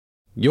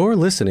You're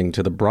listening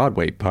to the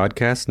Broadway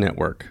Podcast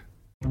Network.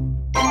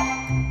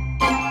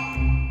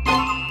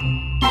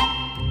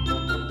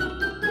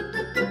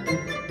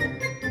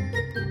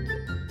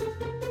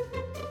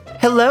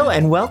 Hello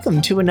and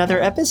welcome to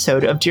another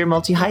episode of Dear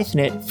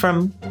Multi-Hyphenate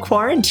from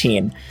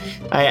Quarantine.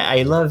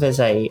 I love as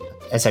I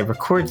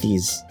record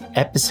these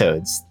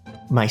episodes,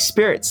 my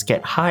spirits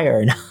get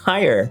higher and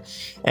higher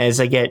as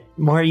I get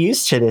more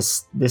used to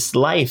this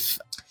life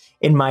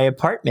in my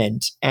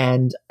apartment.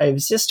 And I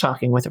was just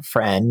talking with a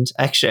friend,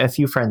 actually a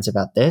few friends,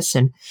 about this,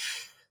 and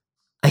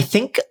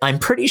I'm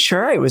pretty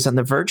sure I was on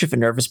the verge of a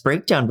nervous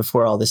breakdown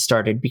before all this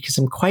started, because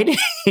I'm quite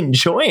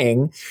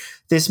enjoying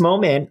this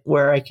moment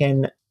where I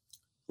can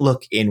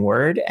look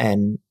inward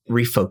and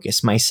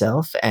refocus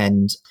myself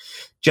and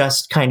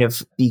just kind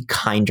of be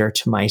kinder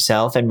to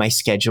myself and my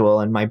schedule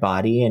and my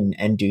body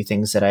and do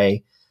things that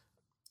I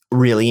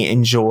really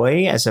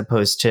enjoy, as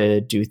opposed to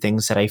do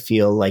things that I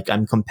feel like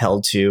I'm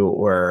compelled to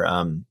or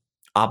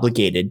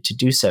obligated to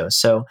do so.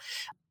 So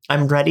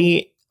I'm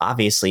ready,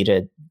 obviously,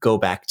 to go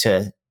back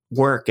to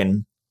work,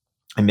 and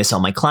I miss all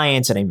my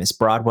clients and I miss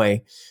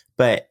Broadway,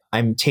 but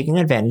I'm taking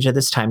advantage of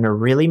this time to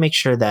really make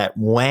sure that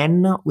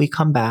when we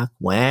come back,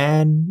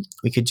 when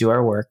we could do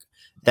our work,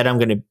 that I'm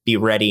going to be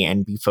ready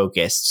and be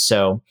focused.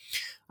 So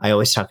I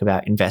always talk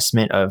about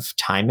investment of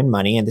time and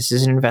money, and this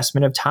is an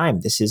investment of time.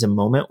 This is a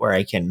moment where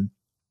I can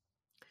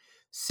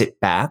sit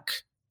back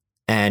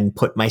and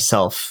put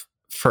myself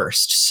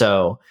first.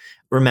 So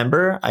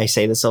remember, I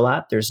say this a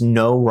lot, there's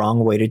no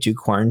wrong way to do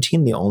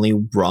quarantine. The only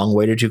wrong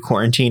way to do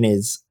quarantine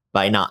is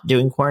by not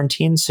doing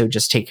quarantine. So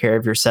just take care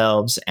of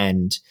yourselves.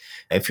 And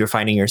if you're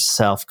finding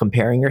yourself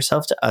comparing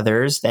yourself to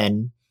others,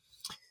 then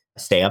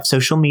stay off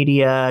social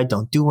media.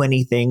 Don't do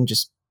anything.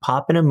 Just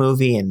pop in a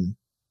movie and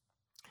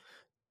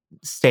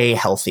stay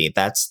healthy.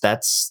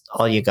 That's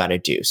all you got to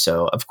do.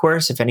 So, of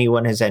course, if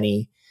anyone has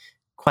any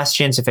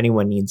questions, if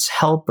anyone needs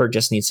help or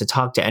just needs to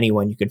talk to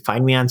anyone, you can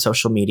find me on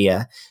social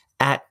media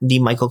at the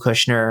Michael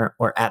Kushner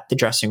or at the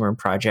Dressing Room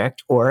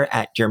Project or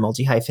at Dear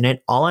Multi-Hyphenate,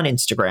 all on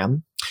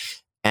Instagram.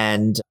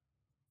 And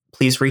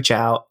please reach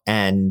out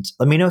and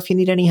let me know if you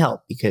need any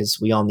help, because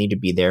we all need to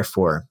be there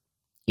for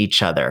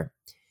each other.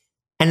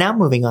 And now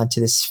moving on to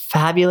this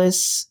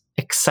fabulous,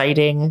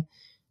 exciting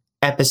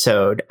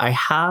episode, I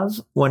have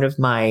one of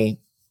my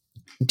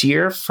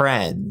dear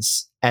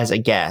friends as a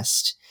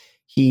guest.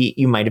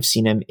 You might have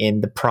seen him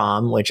in The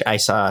Prom, which I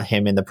saw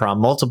him in The Prom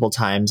multiple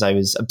times. I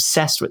was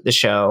obsessed with the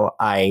show.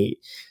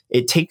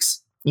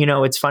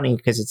 It's funny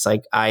because it's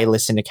like I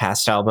listen to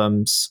cast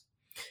albums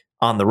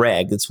on the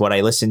reg. That's what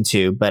I listen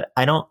to, but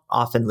I don't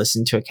often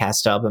listen to a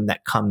cast album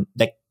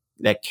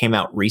that came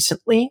out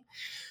recently.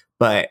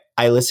 But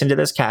I listen to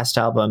this cast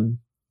album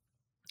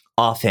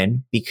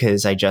often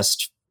because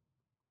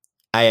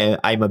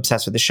I'm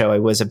obsessed with the show. I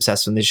was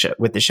obsessed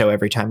with the show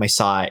every time I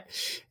saw it.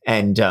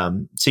 And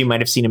so you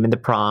might have seen him in The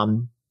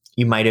Prom.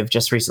 You might have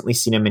just recently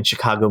seen him in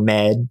Chicago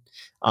Med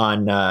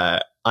on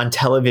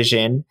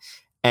television.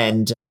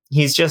 And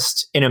he's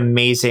just an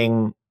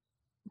amazing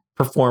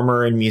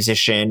performer and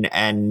musician,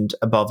 and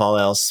above all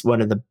else,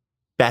 one of the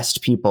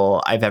best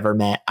people I've ever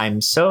met.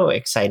 I'm so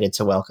excited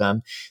to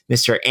welcome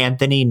Mr.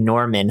 Anthony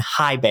Norman.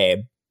 Hi,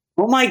 babe.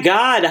 Oh my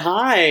God.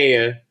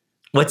 Hi.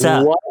 What's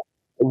up?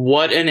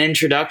 What an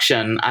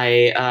introduction.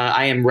 I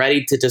am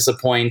ready to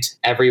disappoint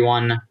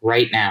everyone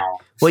right now.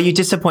 Well, you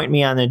disappoint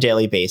me on a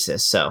daily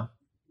basis, so.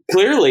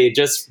 Clearly,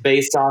 just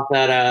based off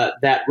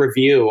that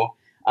review.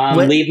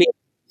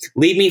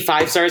 Leave me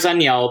 5 stars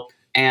on Yelp,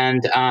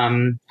 and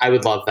I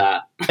would love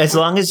that. As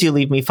long as you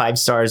leave me 5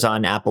 stars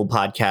on Apple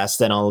Podcasts,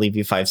 then I'll leave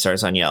you 5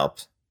 stars on Yelp.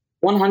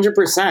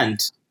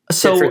 100%.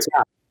 So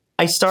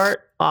I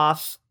start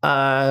off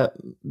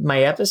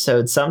my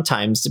episode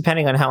sometimes,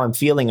 depending on how I'm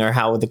feeling or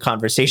how the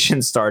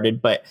conversation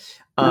started. But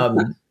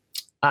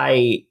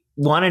I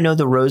want to know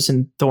the rose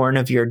and thorn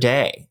of your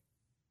day.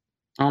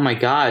 Oh my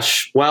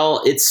gosh.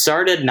 Well, it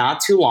started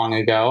not too long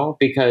ago,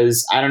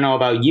 because I don't know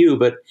about you,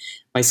 but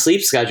my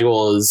sleep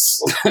schedule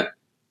is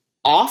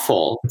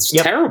awful. It's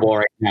terrible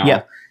right now.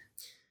 Yep.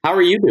 How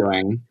are you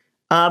doing?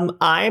 I'm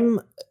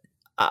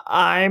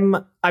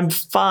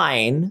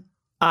fine.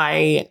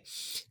 I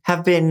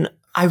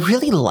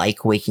really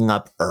like waking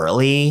up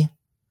early.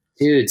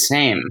 Dude,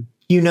 same.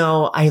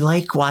 I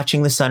like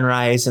watching the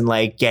sunrise and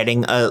like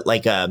getting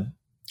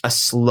a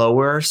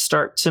slower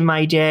start to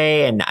my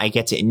day, and I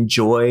get to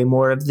enjoy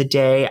more of the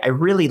day. I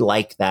really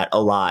like that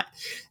a lot.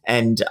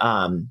 And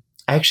I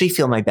actually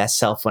feel my best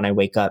self when I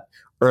wake up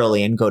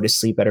early and go to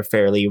sleep at a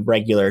fairly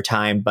regular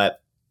time.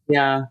 But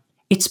yeah,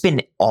 it's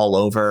been all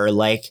over.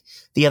 Like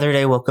the other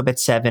day I woke up at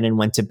 7 and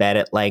went to bed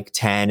at like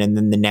 10. And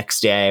then the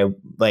next day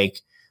I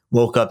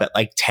woke up at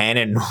like 10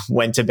 and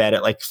went to bed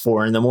at like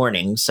 4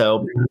 a.m.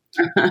 So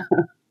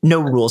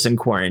no rules in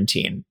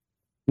quarantine.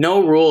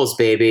 No rules,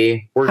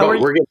 baby. We're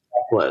getting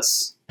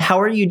reckless. How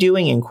are you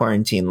doing in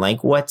quarantine?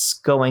 Like, what's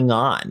going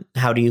on?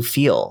 How do you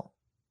feel?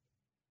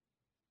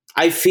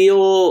 I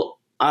feel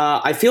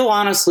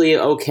honestly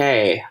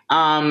okay.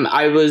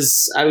 I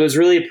was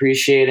really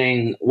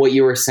appreciating what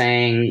you were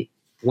saying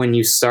when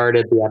you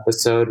started the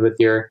episode with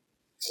your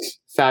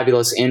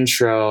fabulous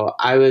intro,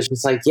 I was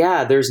just like,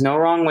 yeah, there's no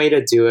wrong way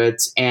to do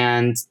it.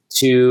 And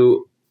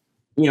to,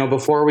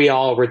 before we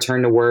all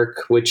return to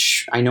work,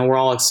 which I know we're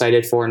all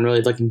excited for and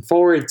really looking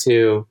forward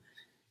to,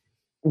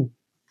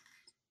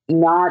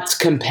 not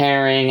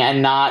comparing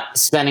and not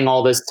spending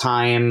all this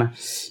time,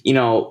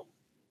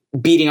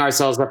 beating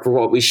ourselves up for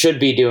what we should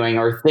be doing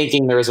or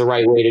thinking there's a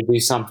right way to do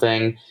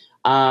something.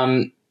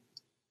 I'm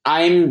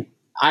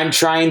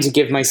trying to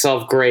give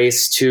myself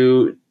grace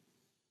to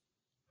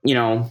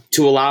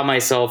allow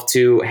myself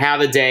to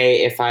have a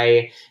day if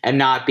I am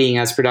not being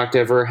as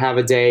productive, or have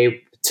a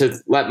day to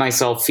let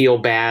myself feel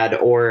bad,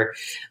 or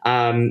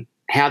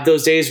have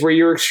those days where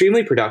you're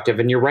extremely productive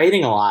and you're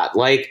writing a lot.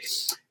 Like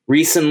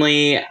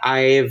recently,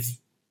 I've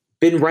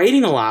been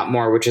writing a lot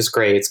more, which is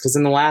great. It's because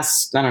in the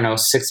last,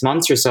 6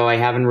 months or so, I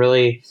haven't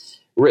really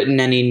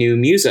written any new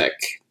music.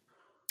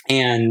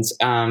 And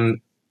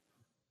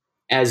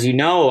as you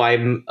know,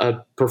 I'm a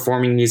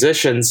performing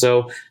musician,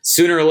 so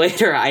sooner or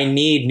later I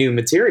need new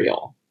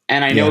material.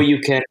 And I know you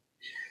can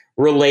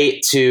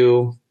relate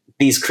to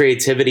these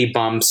creativity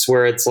bumps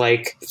where it's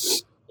like,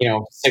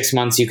 6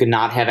 months you could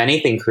not have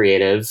anything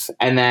creative,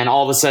 and then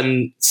all of a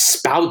sudden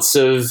spouts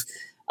of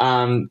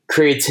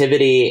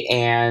creativity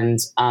and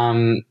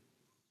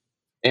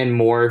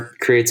more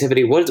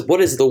creativity. What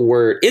is the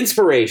word?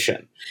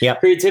 Inspiration. Yeah.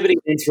 Creativity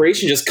and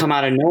inspiration just come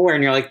out of nowhere,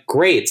 and you're like,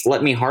 great,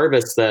 let me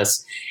harvest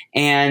this.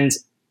 And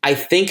I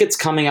think it's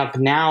coming up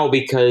now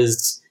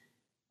because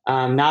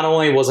not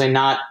only was I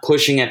not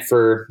pushing it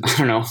for,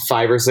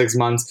 5 or 6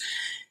 months,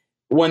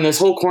 when this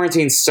whole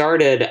quarantine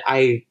started,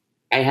 I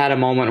had a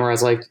moment where I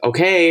was like,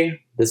 okay,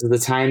 this is the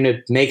time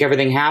to make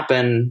everything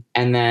happen.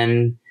 And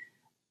then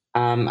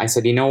I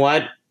said, you know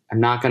what? I'm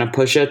not going to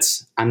push it.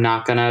 I'm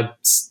not going to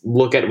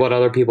look at what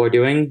other people are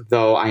doing,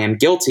 though I am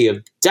guilty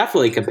of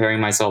definitely comparing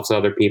myself to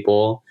other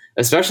people,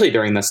 especially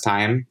during this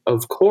time,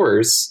 of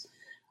course,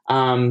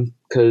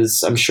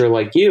 because I'm sure,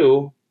 like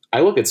you,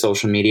 I look at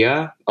social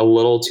media a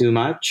little too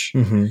much,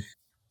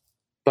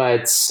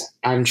 but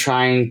I'm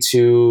trying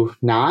to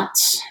not,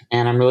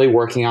 and I'm really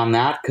working on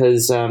that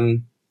because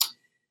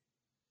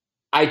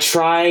I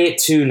try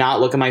to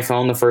not look at my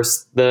phone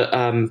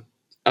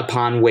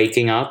upon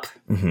waking up.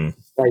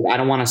 Like, I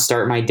don't want to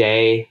start my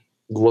day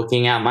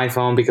looking at my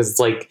phone, because it's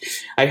like,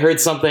 I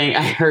heard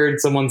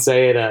someone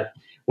say that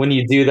when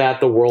you do that,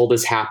 the world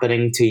is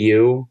happening to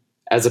you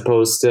as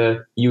opposed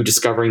to you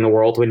discovering the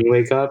world when you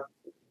wake up.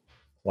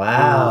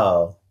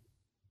 Wow.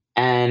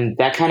 And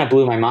that kind of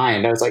blew my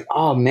mind. I was like,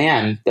 oh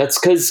man, that's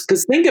because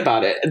think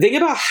about it. Think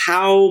about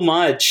how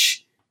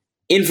much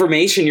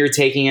information you're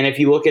taking in. If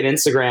you look at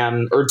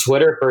Instagram or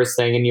Twitter first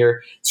thing and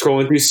you're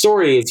scrolling through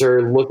stories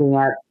or looking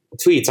at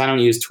tweets. I don't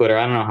use Twitter.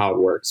 I don't know how it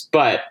works,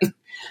 but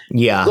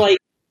yeah,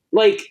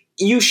 like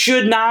you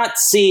should not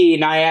see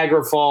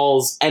Niagara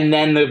Falls and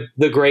then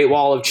the Great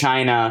Wall of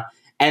China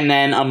and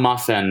then a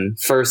muffin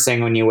first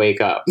thing when you wake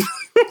up.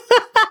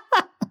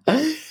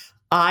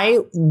 I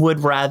would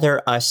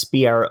rather us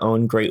be our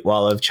own Great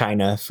Wall of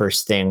China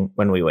first thing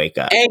when we wake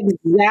up.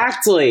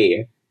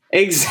 Exactly.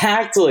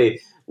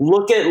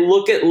 Look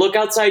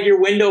outside your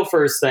window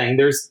first thing.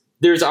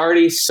 There's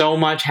already so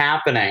much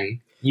happening.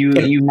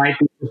 You might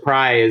be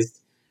surprised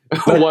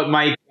what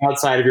might be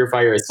outside of your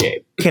fire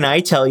escape. Can I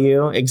tell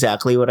you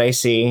exactly what I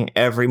see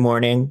every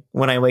morning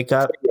when I wake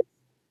up?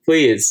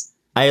 Please.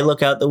 I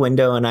look out the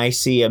window and I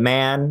see a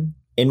man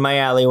in my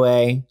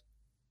alleyway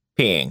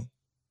peeing.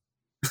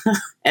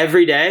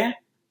 Every day?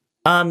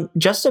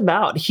 Just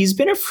about. He's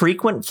been a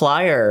frequent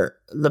flyer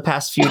the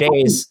past few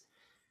days.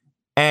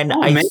 And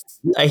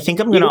I think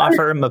I'm going to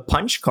offer him a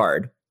punch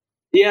card.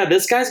 Yeah,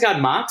 this guy's got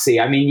moxie.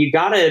 I mean, you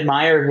got to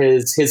admire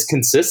his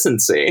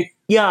consistency.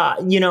 Yeah,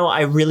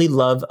 I really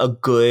love a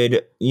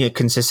good,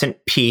 consistent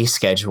pee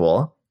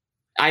schedule.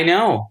 I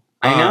know.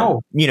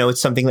 It's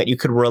something that you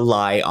could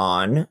rely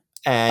on.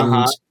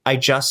 And I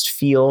just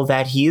feel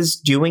that he's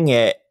doing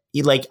it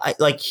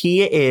like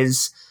he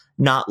is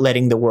not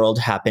letting the world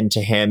happen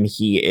to him.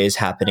 He is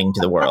happening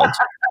to the world.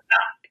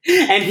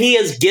 And he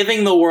is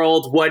giving the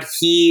world what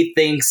he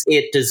thinks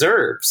it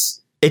deserves.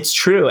 It's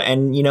true.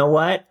 And you know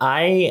what?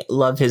 I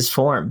love his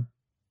form.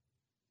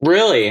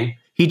 Really?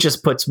 He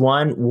just puts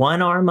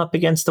one arm up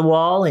against the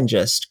wall and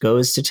just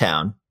goes to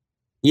town.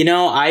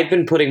 I've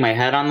been putting my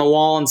head on the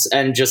wall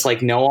and just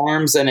like no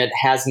arms, and it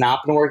has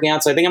not been working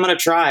out. So I think I'm going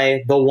to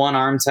try the one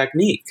arm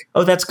technique.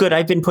 Oh, that's good.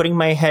 I've been putting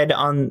my head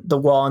on the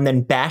wall and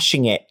then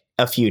bashing it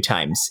a few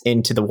times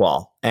into the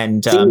wall.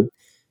 And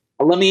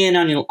let me in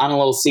on a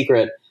little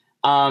secret.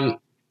 I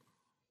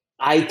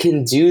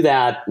can do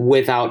that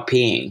without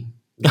peeing.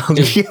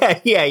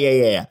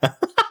 Yeah.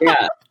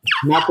 Yeah,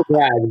 not to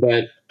brag,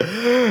 but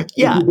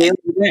yeah,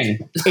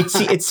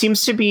 it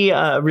seems to be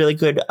a really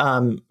good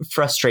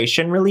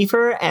frustration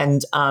reliever.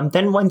 And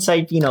then once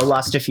I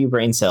lost a few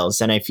brain cells,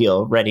 then I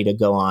feel ready to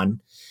go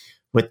on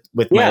with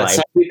my life.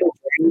 Some people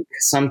drink,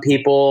 some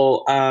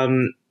people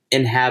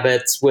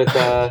inhabit with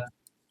the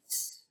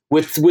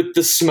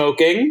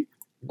smoking,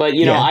 but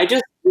I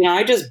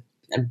just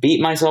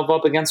beat myself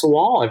up against a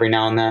wall every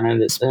now and then,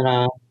 and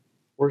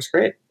Works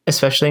great.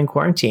 especially in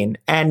quarantine.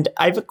 And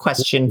I have a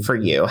question for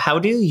you. How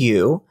do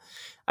you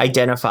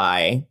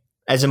identify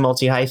as a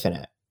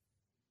multi-hyphenate?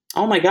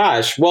 Oh my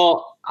gosh.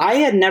 Well, I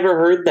had never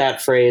heard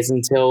that phrase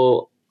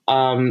until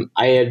I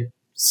had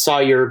saw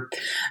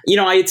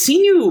I had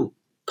seen you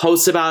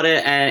post about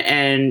it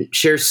and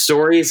share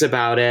stories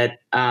about it,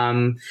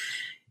 through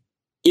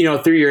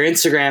your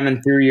Instagram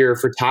and through your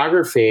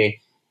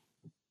photography.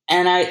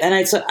 And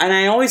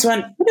I always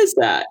went, what is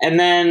that? And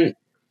then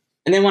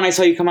when I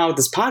saw you come out with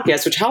this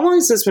podcast, which how long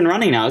has this been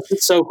running now? It's been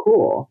so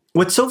cool.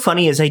 What's so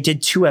funny is I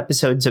did 2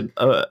 episodes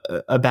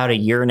about a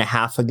year and a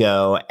half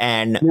ago,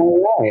 and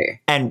No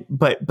way.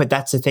 but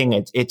that's the thing.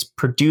 It's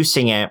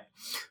producing it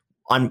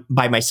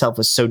by myself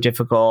was so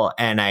difficult,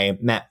 and I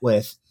met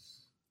with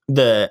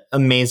the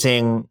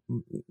amazing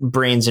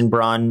brains and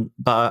brawn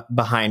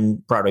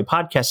behind Broadway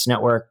Podcast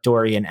Network,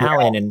 Dory and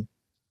Alan,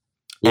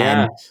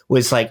 and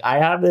was like, I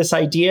have this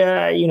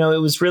idea,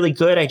 it was really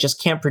good. I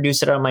just can't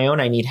produce it on my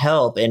own. I need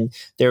help. And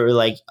they were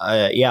like,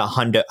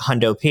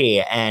 Hundo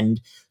P.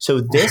 And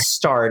so this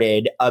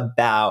started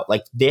about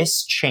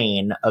this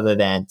chain of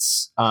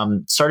events,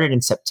 started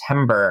in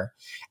September,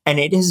 and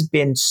it has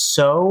been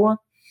so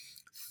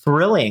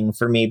thrilling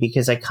for me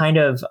because I kind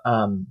of,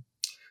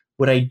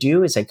 what I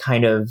do is I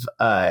kind of,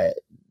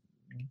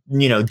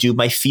 do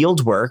my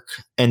field work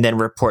and then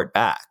report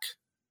back.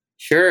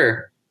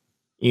 Sure.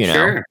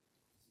 Sure.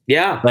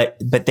 Yeah. But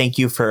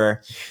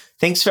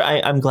thanks for,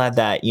 I'm glad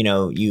that,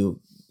 you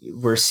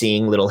were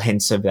seeing little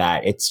hints of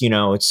that. It's,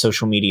 it's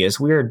social media is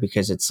weird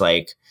because it's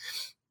like,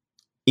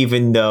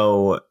 even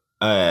though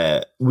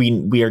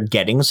we are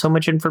getting so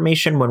much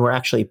information when we're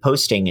actually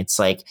posting, it's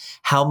like,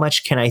 how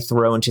much can I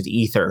throw into the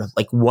ether?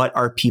 Like, what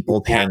are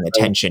people paying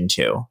attention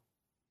to?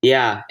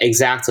 Yeah,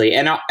 exactly.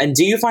 And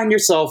do you find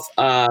yourself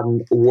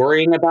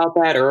worrying about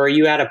that, or are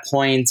you at a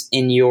point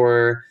in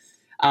your,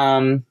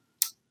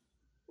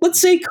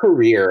 let's say,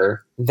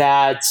 career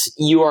that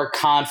you are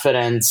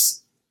confident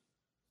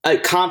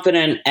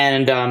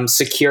and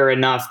secure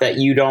enough that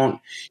you don't,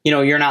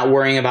 you're not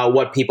worrying about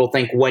what people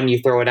think when you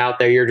throw it out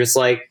there. You're just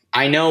like,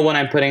 I know what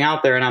I'm putting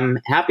out there and I'm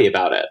happy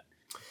about it.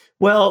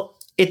 Well,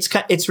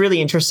 it's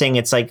really interesting.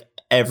 It's like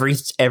every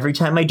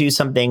time I do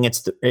something,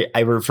 I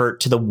revert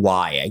to the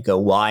why. I go,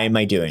 why am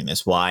I doing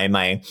this? Why am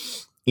I,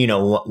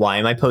 why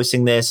am I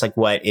posting this? Like,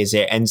 what is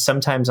it? And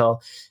sometimes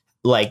I'll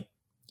like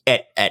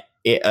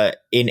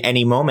in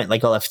any moment,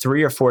 like I'll have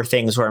 3 or 4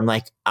 things where I'm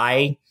like,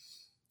 I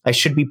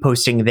should be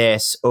posting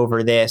this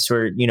over this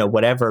or,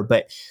 whatever.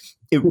 But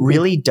it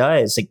really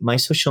does, like, my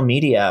social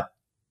media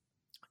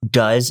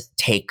does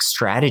take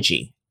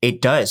strategy.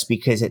 It does,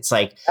 because it's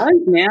like,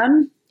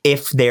 man,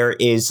 if there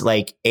is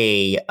like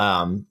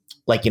an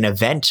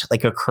event,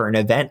 like a current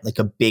event, like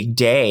a big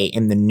day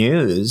in the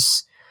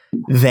news,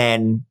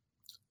 then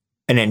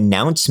an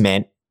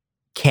announcement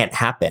can't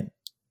happen.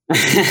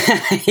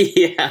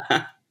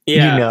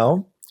 Yeah.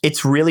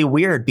 It's really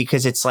weird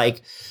because it's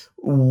like,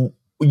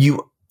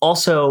 you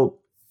also,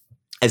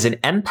 as an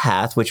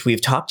empath, which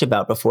we've talked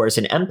about before, as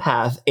an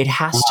empath, it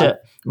has to,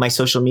 my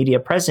social media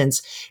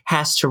presence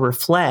has to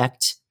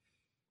reflect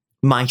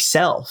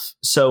myself.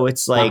 So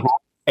it's like,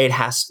 it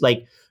has,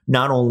 like,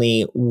 not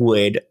only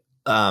would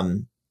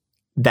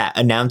that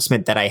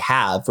announcement that I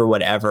have or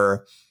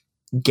whatever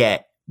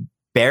get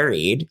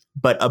buried,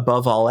 but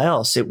above all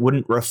else, it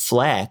wouldn't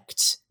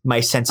reflect my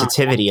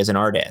sensitivity as an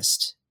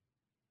artist.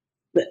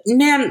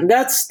 Man,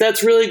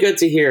 that's really good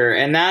to hear,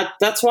 and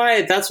that's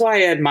why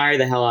I admire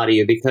the hell out of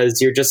you, because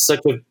you're just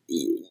such a,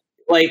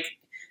 like,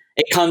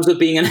 it comes with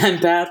being an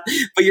empath,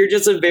 but you're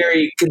just a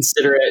very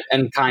considerate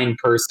and kind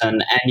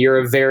person, and you're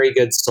a very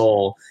good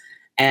soul,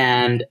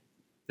 and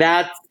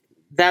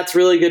that's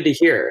really good to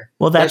hear.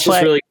 Well, that's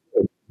just really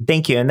good.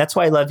 Thank you, and that's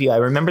why I love you. I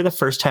remember the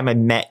first time I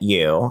met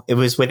you; it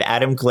was with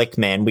Adam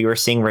Glickman. We were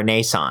seeing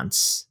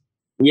Renaissance.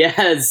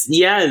 Yes.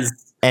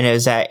 And it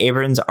was at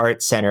Abrams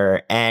Art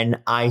Center.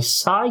 And I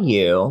saw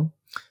you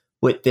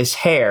with this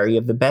hair. You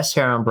have the best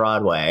hair on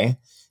Broadway.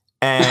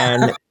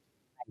 And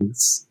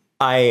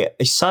I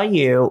saw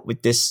you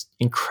with this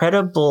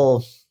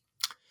incredible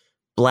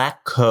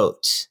black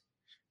coat.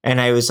 And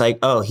I was like,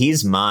 oh,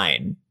 he's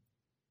mine.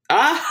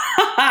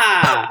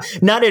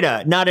 Not in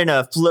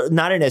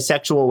a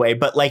sexual way,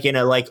 but like in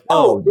a, like, in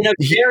a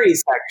very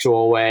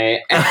sexual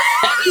way.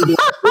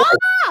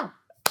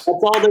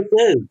 That's all this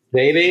is,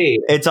 baby.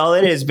 It's all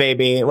it is,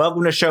 baby.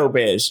 Welcome to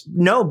showbiz.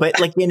 No, but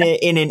like in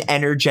an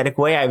energetic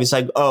way. I was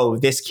like, oh,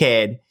 this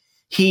kid,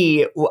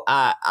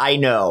 I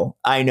know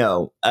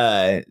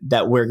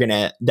that we're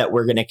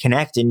gonna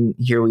connect, and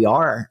here we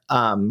are.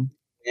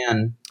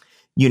 Man.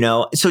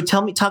 So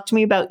talk to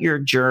me about your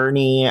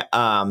journey.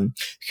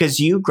 Because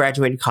you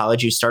graduated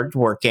college, you started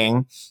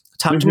working.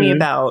 Talk to me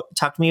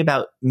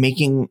about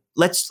making.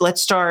 Let's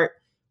start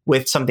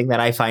with something that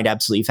I find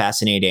absolutely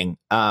fascinating.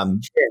 Sure.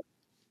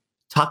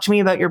 Talk to me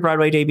about your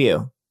Broadway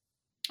debut.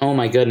 Oh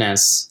my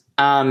goodness.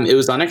 It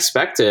was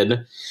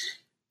unexpected.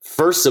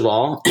 First of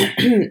all,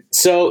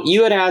 so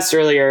you had asked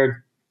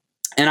earlier,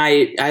 and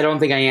I don't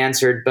think I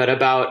answered, but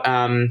about,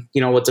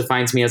 what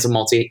defines me as a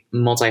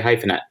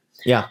multi-hyphenate.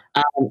 Yeah.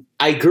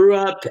 I grew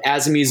up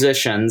as a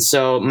musician.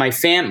 So my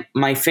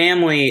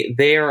family,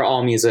 they are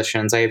all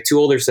musicians. I have 2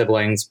 older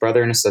siblings,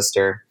 brother and a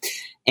sister.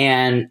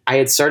 And I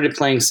had started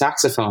playing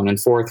saxophone in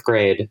 4th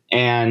grade.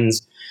 And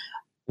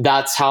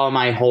that's how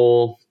my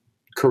whole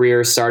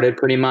career started,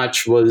 pretty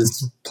much,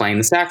 was playing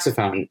the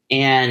saxophone.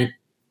 And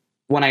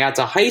when I got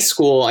to high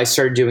school, I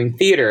started doing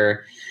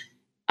theater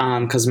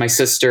because my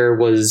sister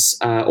was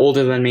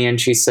older than me,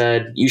 and she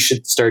said, you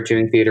should start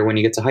doing theater when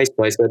you get to high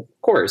school. I said,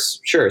 of course,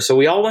 sure. So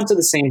we all went to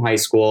the same high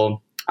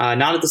school,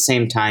 not at the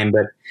same time,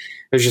 but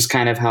it was just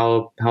kind of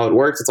how it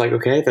worked. It's like,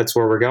 okay, that's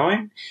where we're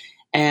going.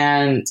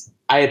 And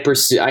I had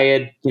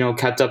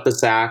kept up the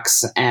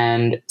sax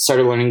and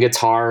started learning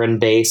guitar and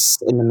bass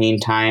in the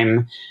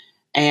meantime.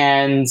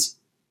 And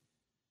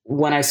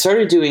when I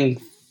started doing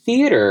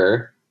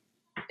theater,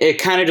 it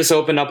kind of just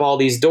opened up all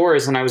these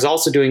doors. And I was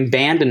also doing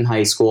band in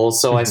high school.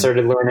 So I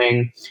started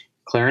learning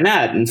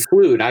clarinet and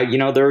flute.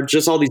 There were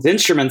just all these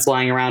instruments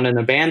lying around in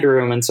the band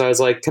room. And so I was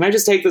like, can I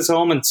just take this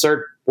home and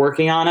start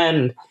working on it?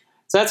 And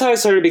so that's how I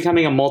started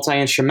becoming a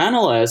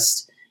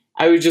multi-instrumentalist.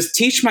 I would just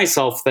teach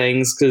myself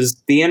things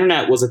because the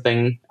internet was a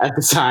thing at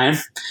the time.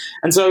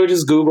 And so I would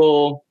just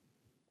Google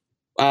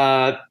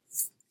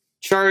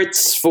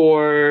charts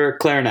for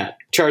clarinet,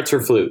 charts for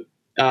flute,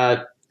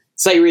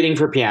 sight reading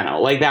for piano,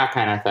 like that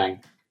kind of thing.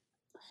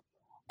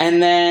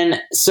 And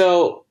then,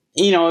 so,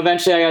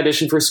 eventually I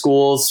auditioned for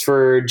schools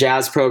for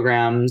jazz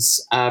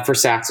programs for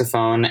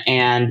saxophone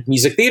and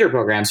music theater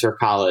programs for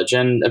college.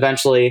 And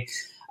eventually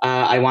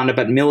I wound up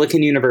at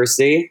Millikan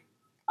University.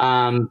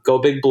 Go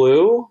Big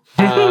Blue.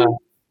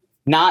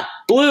 Not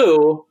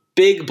blue,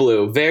 Big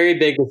Blue. Very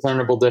big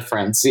discernible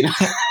difference.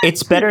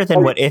 It's better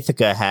than what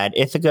Ithaca had.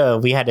 Ithaca,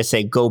 we had to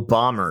say, go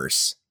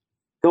Bombers.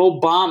 Go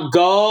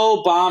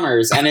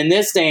Bombers. And in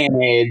this day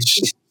and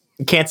age...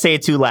 You can't say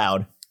it too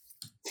loud.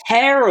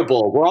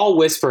 Terrible. We're all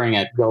whispering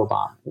it. Go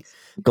Bombers.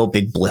 Go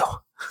Big Blue.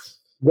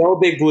 Go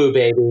Big Blue,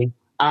 baby.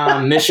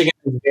 Michigan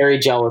is very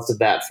jealous of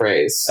that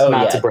phrase.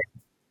 To break.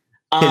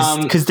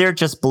 Because they're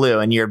just blue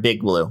and you're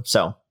Big Blue.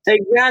 So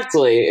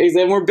exactly.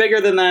 And we're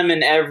bigger than them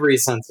in every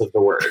sense of the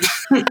word.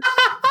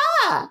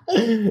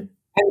 And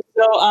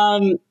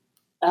so,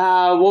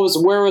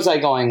 where was I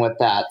going with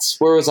that?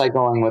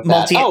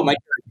 My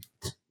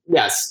journey.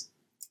 Yes.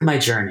 My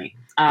journey.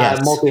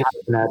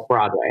 Multi-hyphenate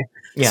Broadway.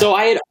 Yeah. So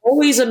I had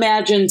always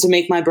imagined to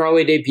make my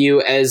Broadway debut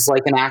as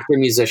like an actor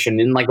musician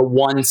in like a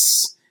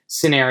once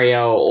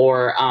scenario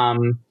or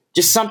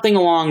just something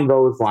along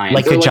those lines.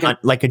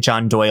 Like a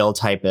John Doyle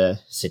type of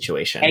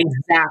situation.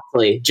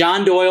 Exactly.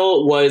 John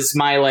Doyle was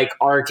my like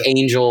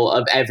archangel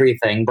of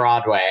everything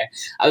Broadway.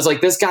 I was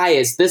like, this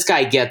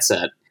guy gets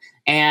it.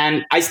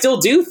 And I still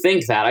do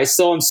think that. I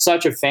still am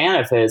such a fan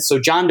of his. So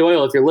John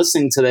Doyle, if you're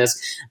listening to this,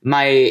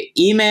 my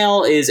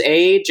email is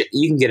age.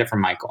 You can get it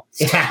from Michael.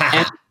 So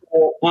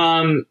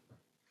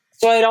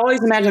I'd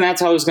always imagined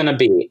that's how it was going to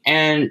be.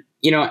 And,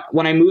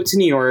 when I moved to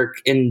New York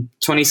in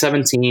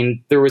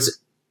 2017, there was,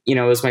 it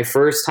was my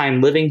first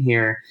time living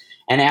here.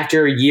 And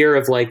after a year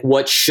of like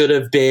what should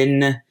have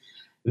been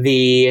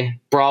the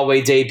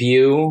Broadway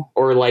debut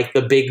or like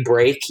the big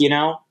break,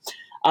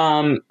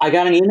 I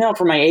got an email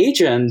from my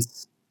agent.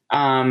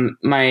 And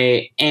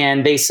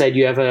they said,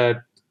 you have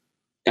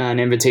an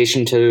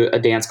invitation to a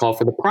dance call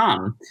for the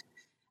prom.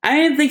 I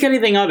didn't think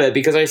anything of it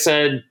because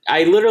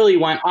I literally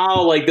went,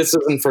 this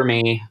isn't for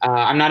me.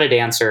 I'm not a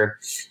dancer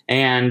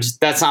and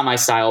that's not my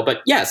style,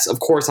 but yes, of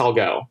course I'll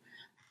go.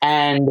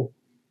 And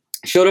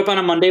showed up on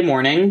a Monday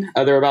morning.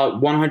 There were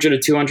about 100 to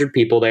 200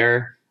 people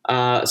there.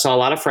 Saw a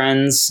lot of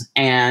friends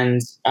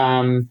and,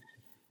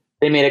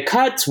 they made a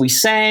cut. We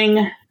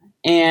sang.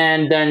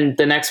 And then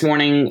the next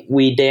morning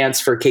we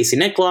danced for Casey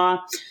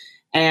Nicola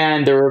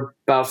and there were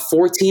about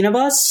 14 of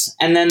us.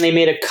 And then they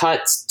made a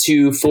cut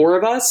to 4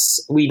 of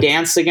us. We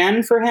danced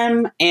again for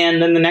him.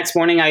 And then the next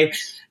morning I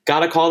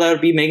got a call that I would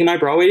be making my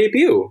Broadway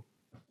debut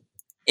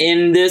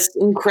in this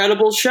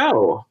incredible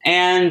show.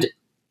 And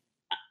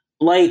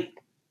like,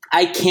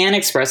 I can't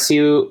express to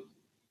you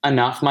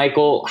enough,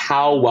 Michael,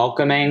 how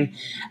welcoming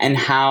and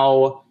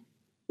how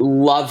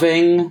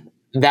loving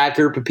that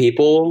group of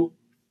people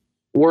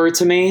were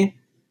to me.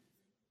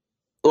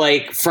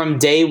 Like from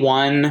day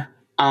one,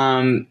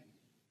 I'll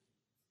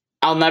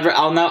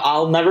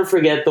never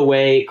forget the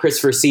way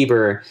Christopher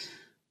Sieber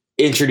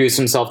introduced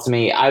himself to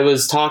me. I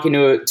was talking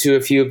to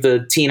a few of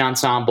the teen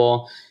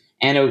ensemble,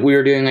 and we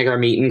were doing like our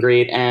meet and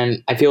greet,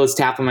 and I feel his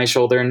tap on my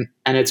shoulder,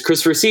 and it's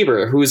Christopher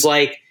Sieber, who's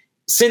like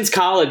since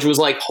college was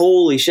like,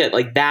 holy shit,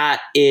 like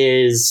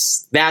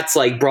that's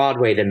like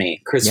Broadway to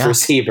me, Christopher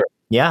Sieber.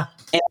 Yeah.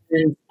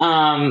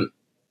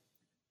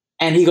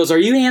 And he goes, "Are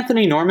you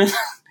Anthony Norman?"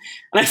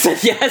 And I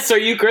said, "Yes." "Are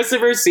you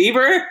Christopher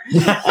Sieber?"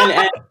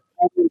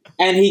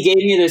 and he gave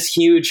me this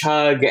huge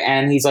hug,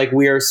 and he's like,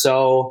 "We are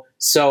so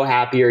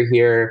happy you're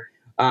here.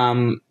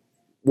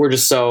 We're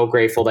just so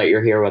grateful that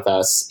you're here with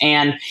us."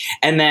 And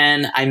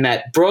then I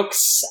met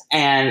Brooks,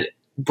 and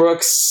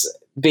Brooks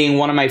being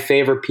one of my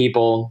favorite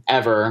people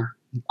ever,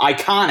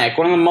 iconic,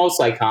 one of the most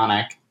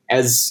iconic.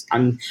 As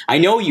I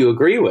know you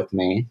agree with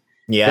me.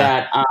 Yeah.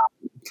 That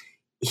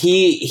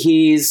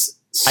he's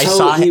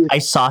so, I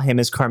saw him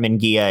as Carmen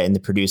Gia in The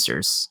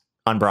Producers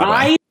on Broadway.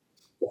 I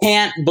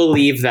can't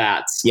believe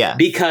that. Yeah.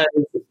 Because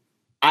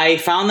I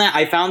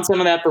found some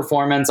of that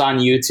performance on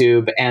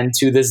YouTube, and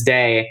to this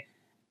day,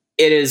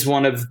 it is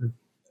one of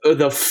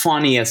the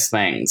funniest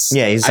things.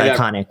 Yeah, he's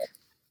iconic.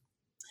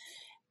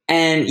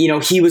 And, you know,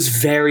 he was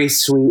very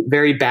sweet,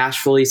 very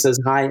bashful. He says,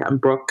 "Hi, I'm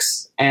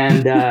Brooks."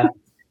 And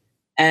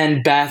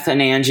and Beth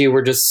and Angie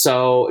were just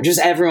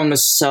everyone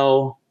was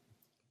so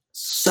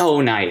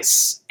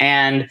nice.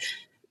 And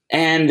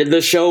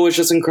the show was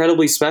just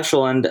incredibly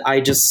special. And I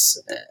just,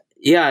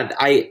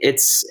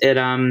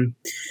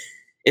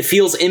 it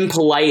feels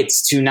impolite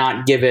to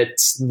not give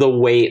it the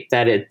weight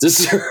that it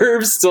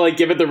deserves, to like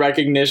give it the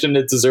recognition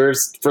it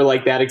deserves for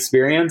like that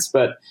experience.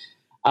 But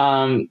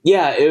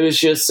it was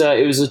just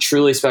it was a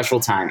truly special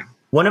time.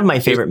 One of my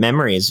favorite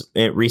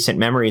recent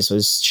memories,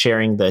 was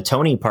sharing the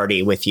Tony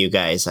party with you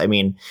guys. I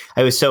mean,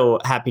 I was so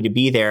happy to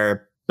be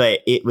there,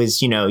 but it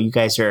was, you know, you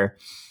guys are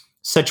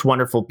such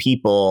wonderful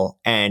people,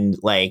 and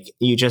like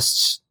you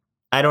just,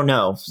 I don't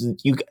know,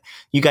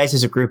 you guys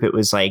as a group, it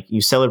was like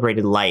you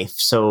celebrated life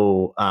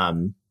so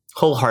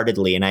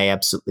wholeheartedly, and I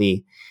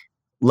absolutely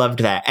loved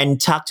that. And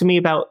talk to me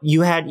about,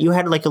 you had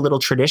like a little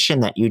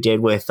tradition that you did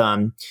with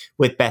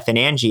Beth and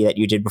Angie that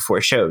you did before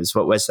shows.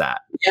 What was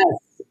that? Yes.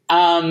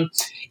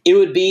 It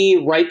would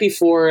be right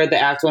before the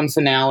Act 1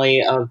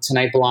 finale of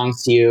Tonight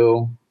Belongs to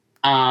You.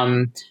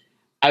 I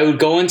would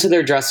go into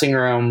their dressing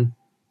room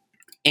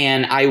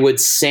and I would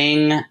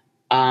sing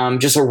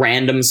just a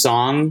random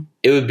song.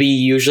 It would be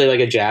usually like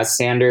a jazz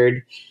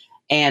standard,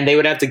 and they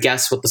would have to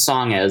guess what the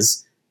song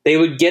is. They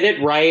would get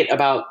it right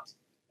about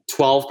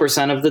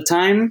 12% of the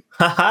time.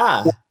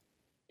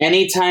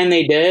 Anytime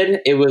they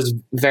did, it was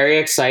very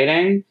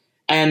exciting.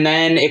 And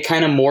then it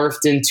kind of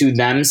morphed into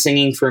them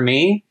singing for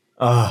me.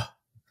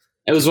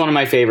 It was one of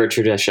my favorite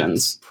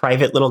traditions.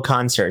 Private little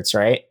concerts,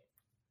 right?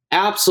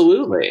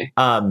 Absolutely.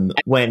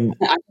 When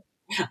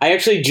I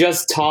actually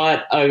just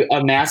taught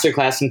a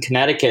masterclass in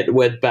Connecticut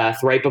with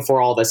Beth right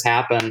before all this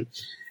happened.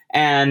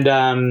 And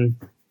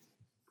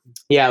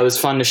it was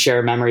fun to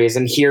share memories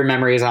and hear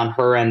memories on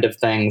her end of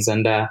things.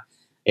 And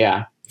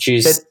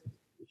she's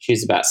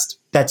the best.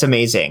 That's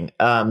amazing.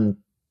 Now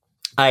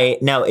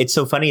it's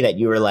so funny that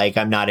you were like,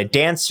 I'm not a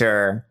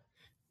dancer,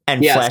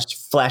 and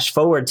flash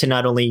forward to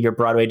not only your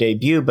Broadway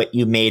debut, but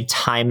you made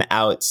Time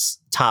Out's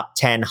top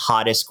 10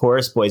 hottest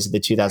chorus boys of the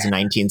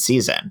 2019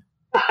 season.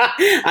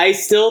 I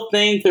still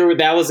think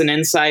that was an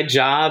inside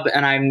job,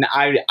 and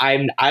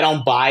I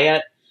don't buy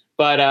it,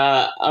 but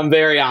I'm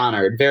very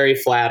honored, very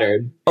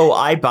flattered. Oh,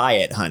 I buy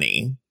it,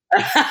 honey.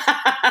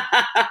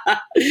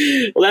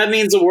 Well, that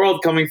means the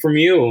world coming from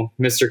you,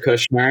 Mr.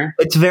 Kushner.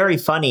 It's very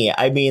funny.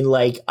 I mean,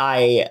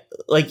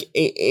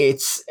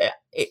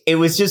 it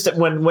was just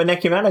when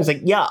that came out, I was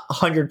like, yeah,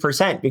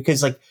 100%,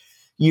 because like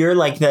you're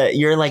like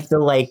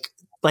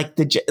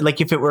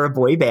if it were a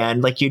boy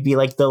band, like you'd be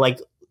like the like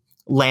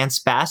Lance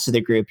Bass of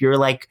the group. You're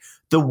like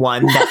the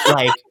one that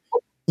like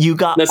you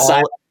got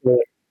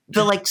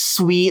the like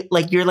sweet,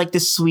 like you're like the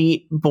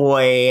sweet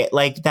boy,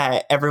 like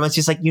that everyone's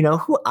just like, you know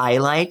who I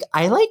like,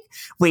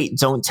 wait,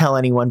 don't tell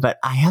anyone, but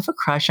I have a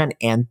crush on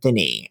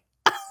Anthony.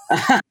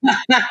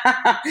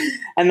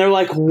 And they're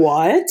like,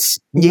 what?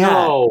 Yeah.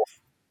 No.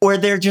 Or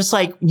they're just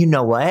like, you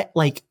know what,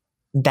 like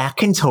that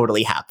can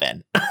totally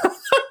happen.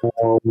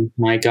 Oh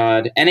my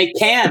God. And it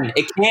can.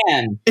 If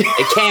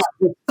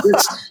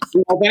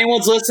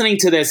anyone's listening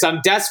to this,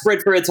 I'm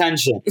desperate for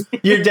attention.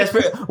 You're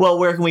desperate. Well,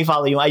 where can we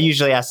follow you? I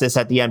usually ask this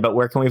at the end, but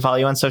where can we follow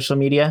you on social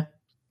media?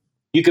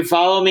 You can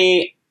follow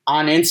me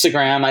on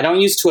Instagram. I don't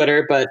use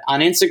Twitter, but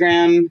on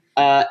Instagram,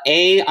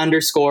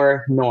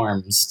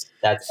 _norms.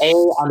 That's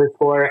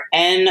 _NORMS.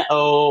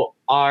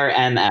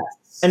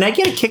 And I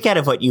get a kick out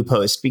of what you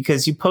post,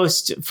 because you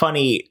post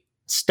funny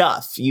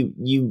stuff.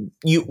 You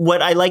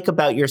what I like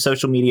about your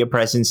social media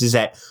presence is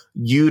that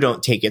you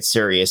don't take it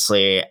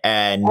seriously,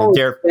 and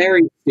they're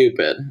very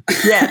stupid.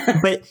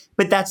 Yeah,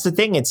 but that's the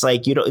thing. It's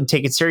like you don't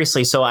take it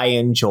seriously, so I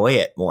enjoy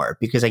it more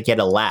because I get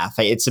a laugh.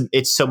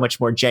 It's so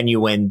much more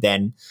genuine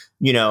than,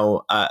 you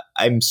know,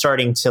 I'm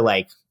starting to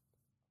like,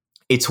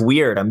 it's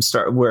weird.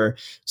 We're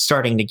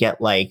starting to get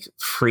like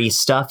free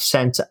stuff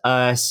sent to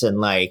us, and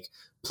like,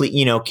 please,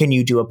 you know, can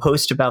you do a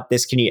post about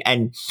this? Can you?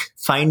 And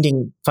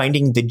finding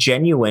the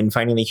genuine,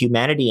 finding the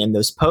humanity in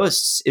those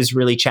posts is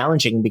really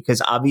challenging,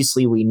 because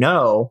obviously we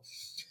know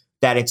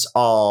that it's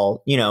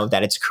all, you know,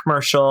 that it's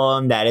commercial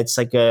and that it's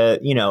like a,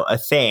 you know, a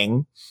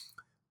thing.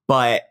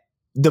 But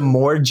the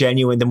more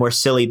genuine, the more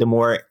silly, the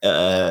more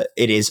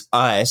it is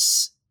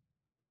us,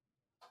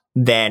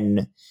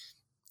 then,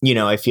 you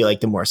know, I feel like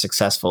the more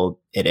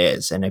successful it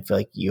is. And I feel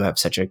like you have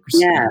such a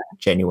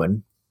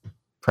genuine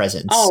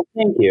presence. Oh,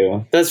 thank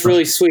you. That's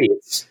really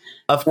sweet.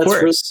 Of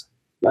course.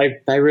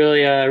 I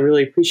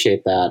really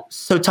appreciate that.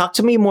 So talk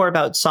to me more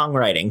about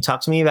songwriting.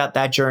 Talk to me about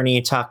that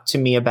journey. Talk to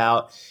me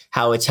about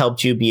how it's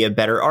helped you be a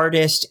better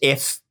artist,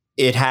 if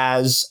it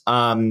has.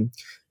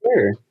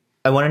 Sure.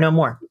 I want to know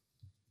more.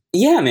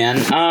 Yeah, man.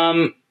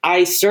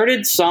 I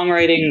started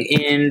songwriting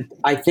in,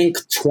 I think,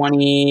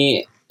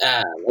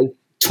 like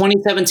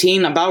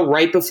 2017, about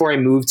right before I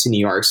moved to New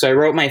York. So I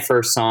wrote my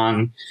first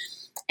song,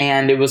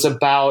 and it was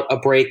about a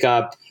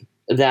breakup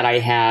that I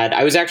had.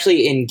 I was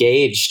actually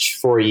engaged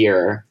for a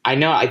year.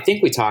 I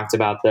think we talked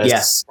about this.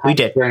 Yes, we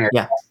did.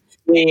 Yeah.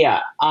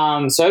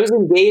 So I was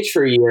engaged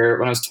for a year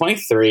when I was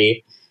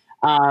 23.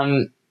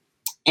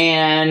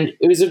 And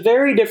it was a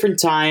very different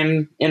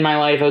time in my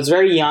life. I was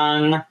very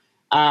young.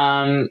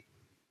 I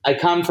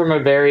come from a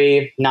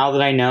very, now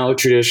that I know,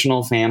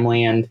 traditional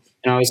family, and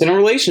I was in a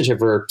relationship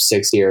for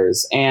 6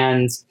 years,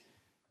 and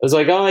I was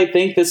like, oh, I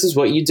think this is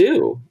what you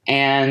do.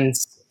 And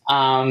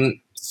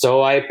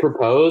so I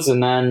proposed,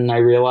 and then I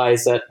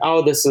realized that,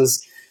 this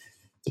is,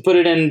 to put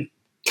it in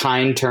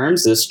kind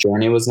terms, this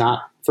journey was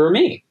not for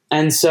me.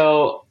 And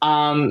so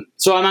I'm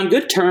on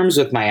good terms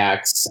with my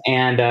ex,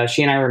 and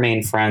she and I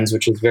remain friends,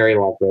 which is very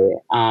lovely.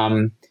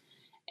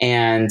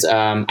 And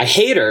I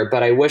hate her,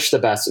 but I wish the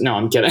best. No,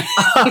 I'm kidding.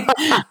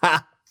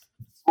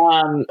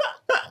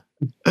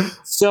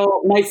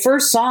 So my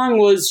first song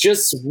was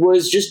just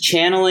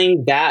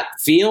channeling that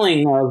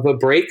feeling of a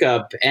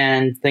breakup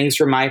and things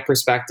from my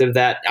perspective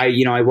that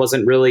I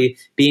wasn't really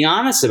being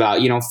honest about,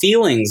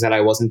 feelings that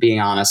I wasn't being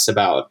honest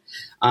about.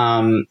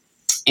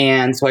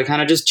 And so I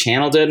kind of just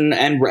channeled it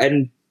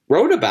and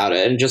wrote about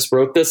it, and just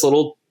wrote this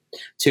little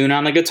tune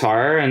on the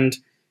guitar. And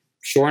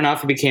sure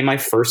enough, it became my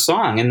first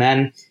song. And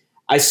then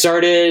I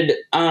started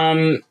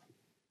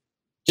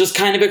just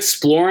kind of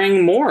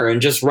exploring more and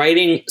just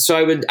writing. So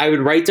I would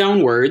write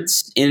down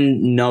words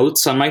in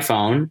notes on my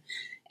phone.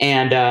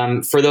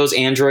 And for those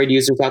Android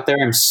users out there,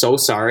 I'm so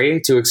sorry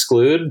to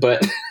exclude,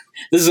 but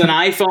this is an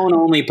iPhone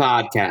only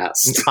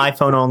podcast.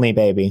 iPhone only,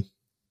 baby.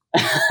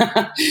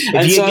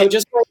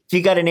 If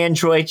you got an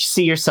Android,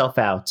 see yourself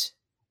out.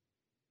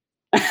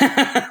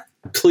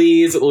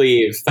 Please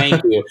leave.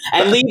 Thank you.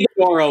 And leave the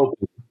door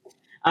open.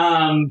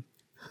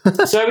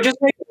 So I would just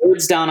write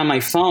words down on my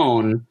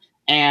phone,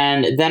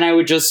 and then I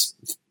would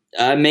just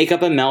make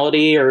up a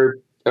melody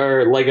or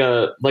like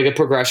a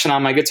progression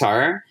on my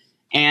guitar,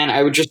 and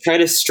I would just try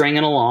to string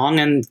it along.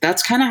 And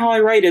that's kind of how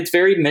I write. It's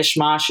very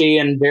mishmashy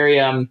and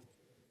very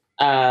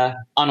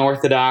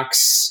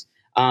unorthodox.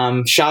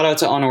 Shout out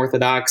to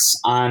Unorthodox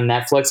on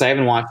Netflix. I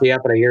haven't watched it yet,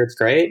 but I hear it's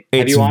great.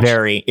 Have you watched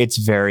it? It's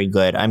very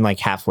good. I'm like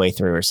halfway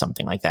through or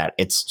something like that.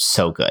 It's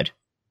so good.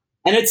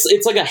 And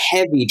it's like a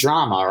heavy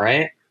drama,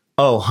 right?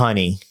 Oh,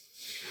 honey.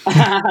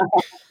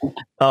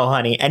 Oh,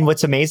 honey. And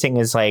what's amazing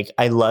is, like,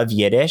 I love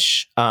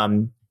Yiddish.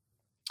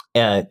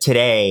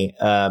 Today,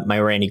 my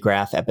Randy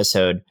Graff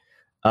episode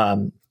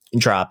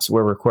drops.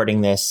 We're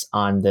recording this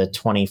on the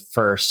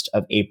 21st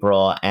of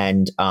April,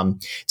 and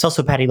it's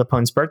also Patti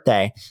LuPone's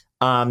birthday.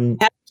 Happy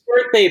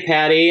birthday,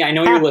 Patty. I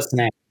know you're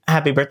listening.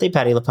 Happy birthday,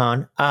 Patti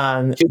LuPone.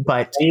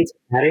 But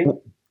Patty?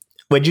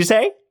 What'd you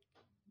say?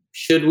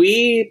 Should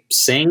we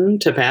sing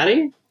to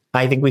Patty?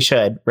 I think we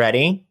should.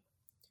 Ready?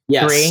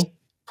 Yes. 3,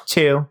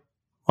 2,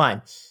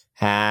 1.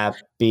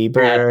 Happy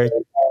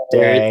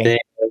birthday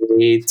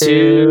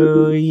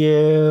to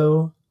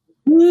you.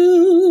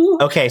 Woo.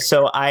 Okay,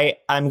 so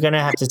I'm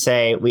gonna have to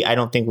say I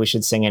don't think we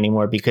should sing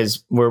anymore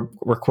because we're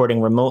recording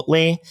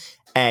remotely,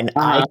 and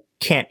I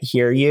can't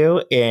hear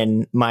you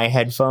in my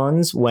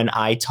headphones when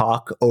I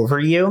talk over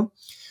you.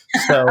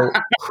 So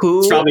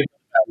who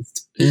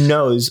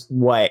knows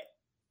what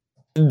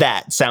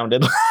that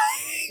sounded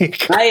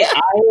like? I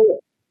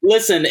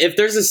listen, if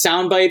there's a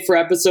soundbite for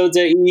episodes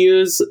that you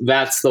use,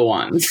 that's the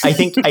one. I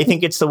think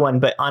it's the one.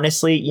 But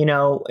honestly, we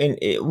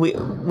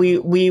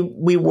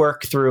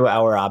work through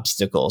our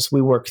obstacles.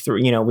 We work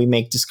through, we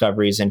make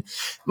discoveries,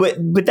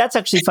 but that's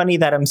actually funny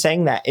that I'm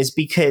saying that is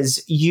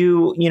because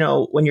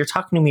when you're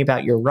talking to me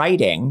about your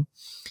writing,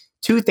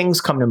 two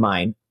things come to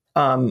mind.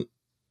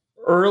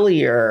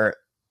 Earlier,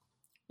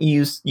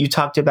 you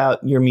talked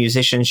about your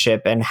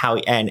musicianship and how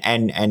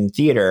and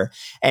theater,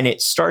 and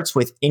it starts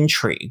with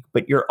intrigue,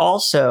 but you're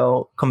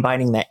also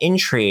combining that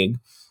intrigue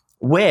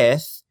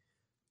with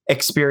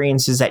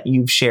experiences that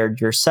you've shared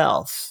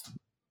yourself.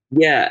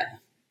 Yeah.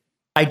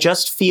 I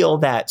just feel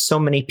that so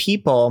many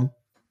people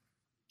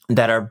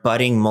that are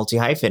budding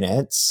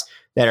multi-hyphenates,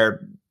 that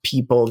are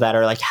people that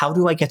are like, how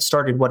do I get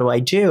started? What do I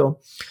do?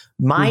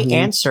 My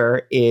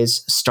answer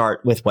is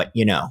start with what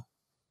you know.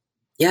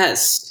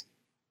 Yes.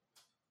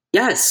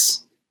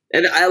 Yes.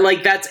 And I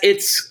like that's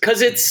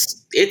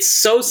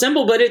it's so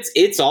simple, but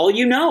it's all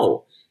you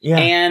know.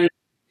 Yeah.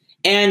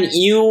 And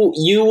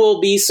you will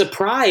be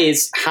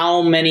surprised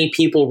how many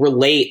people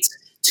relate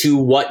to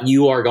what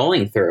you are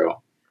going through.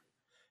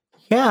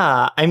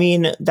 Yeah. I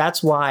mean,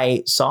 that's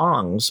why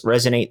songs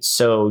resonate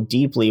so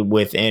deeply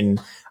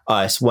within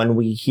us when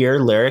we hear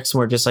lyrics and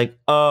we're just like,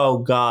 oh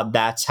God,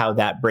 that's how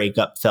that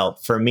breakup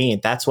felt for me.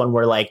 That's when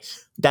we're like,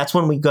 that's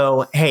when we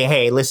go,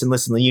 hey, listen,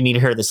 you need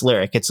to hear this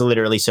lyric. It's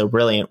literally so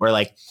brilliant. We're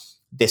like,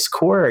 this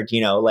chord,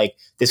 like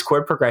this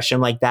chord progression,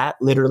 like that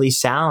literally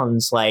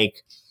sounds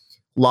like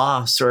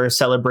loss or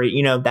celebrate.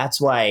 That's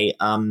why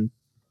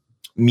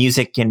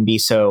music can be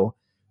so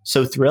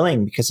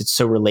thrilling because it's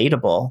so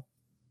relatable.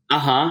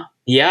 Uh-huh.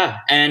 Yeah,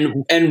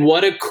 and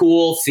what a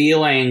cool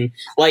feeling!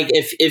 Like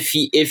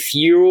if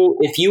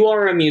you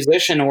are a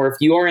musician or if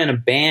you are in a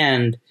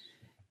band,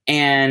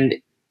 and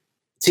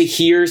to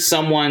hear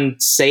someone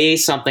say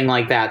something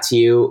like that to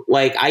you,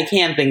 like I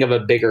can't think of a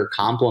bigger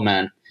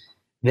compliment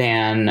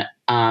than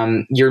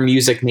your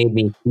music made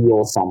me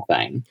feel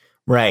something.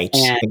 Right.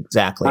 And,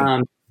 exactly.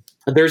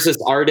 There's this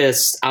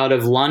artist out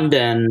of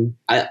London.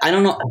 I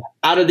don't know,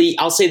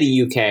 I'll say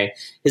the UK.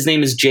 His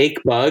name is Jake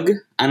Bugg.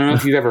 I don't know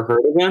if you've ever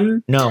heard of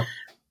him. No.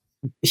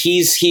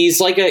 He's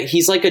like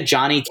a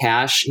Johnny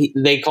Cash.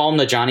 They call him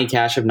the Johnny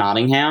Cash of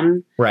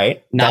Nottingham.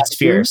 Right. That's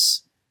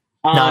fierce.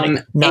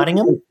 Nottingham.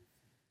 Nottingham.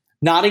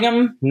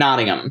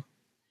 Nottingham.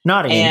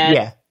 And,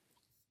 yeah.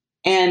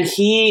 And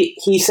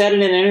he said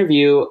in an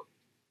interview,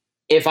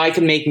 if I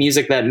can make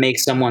music that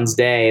makes someone's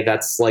day,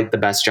 that's like the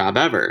best job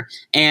ever.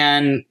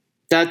 And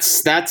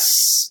that's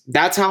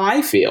how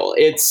I feel.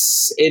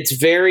 It's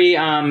very,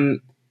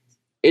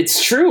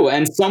 it's true.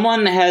 And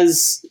someone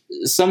has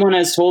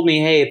told me,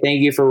 hey,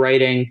 thank you for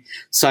writing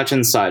such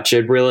and such.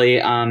 It really,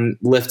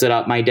 lifted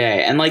up my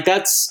day. And like,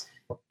 that's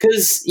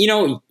because,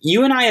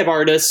 you and I have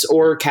artists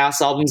or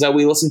cast albums that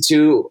we listen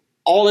to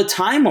all the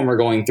time when we're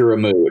going through a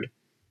mood.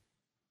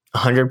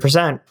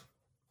 100%.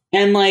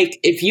 And like,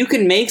 if you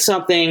can make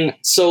something,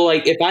 so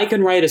like if I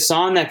can write a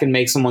song that can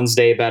make someone's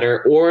day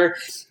better, or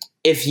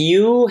if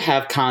you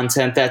have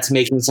content that's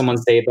making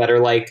someone's day better,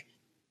 like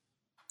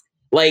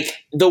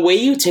the way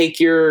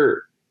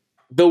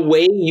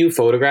you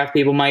photograph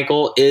people,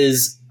 Michael,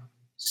 is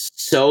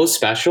so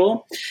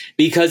special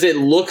because it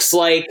looks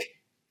like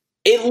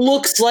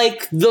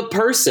the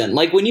person.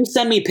 Like when you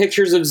send me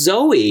pictures of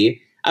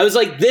Zoe, I was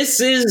like,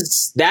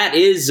 that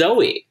is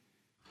Zoe.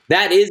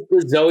 That is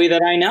the Zoe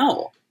that I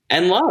know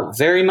and love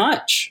very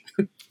much.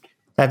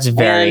 That's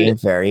very,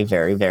 very,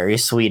 very, very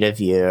sweet of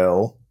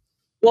you.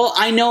 Well,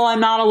 I know I'm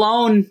not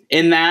alone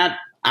in that.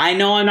 I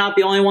know I'm not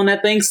the only one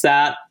that thinks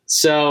that.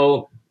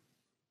 So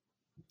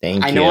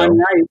thank you. I know I'm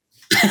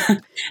right.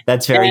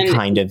 That's very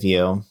kind of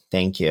you.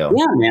 Thank you.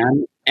 Yeah,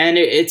 man. And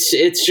it's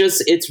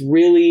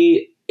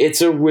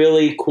a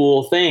really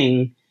cool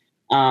thing.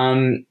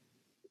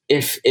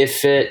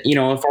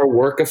 If our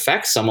work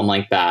affects someone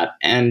like that,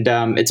 and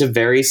it's a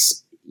very,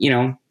 it's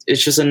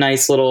just a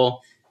nice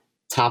little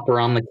topper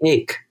on the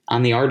cake,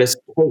 on the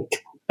artist's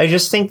cake. I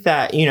just think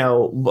that,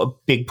 a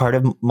big part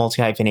of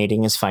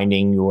multi-hyphenating is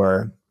finding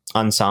your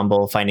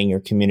ensemble, finding your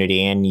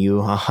community, and you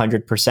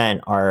 100%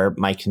 are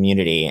my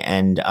community.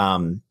 And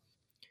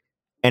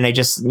I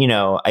just,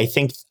 I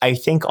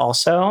think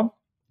also,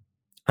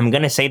 I'm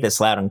going to say this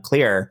loud and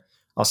clear.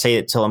 I'll say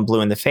it till I'm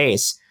blue in the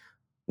face.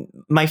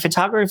 My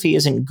photography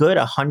isn't good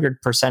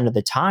 100% of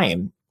the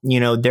time.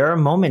 There are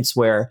moments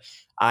where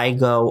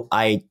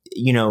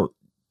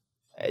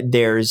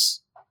there's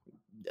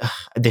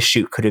the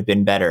shoot could have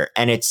been better.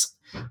 And it's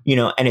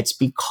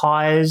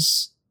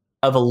because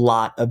of a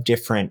lot of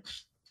different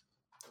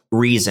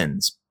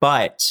reasons.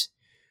 But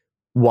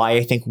why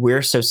I think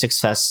we're so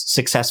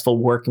successful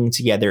working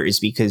together is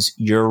because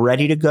you're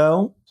ready to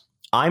go.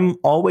 I'm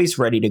always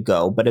ready to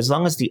go. But as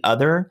long as the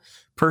other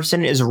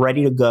person is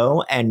ready to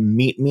go and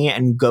meet me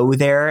and go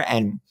there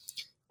and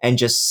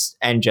just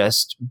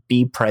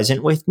be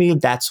present with me,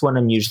 that's when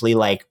I'm usually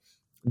like,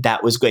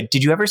 that was good.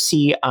 Did you ever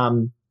see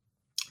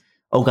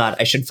oh God,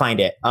 I should find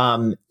it.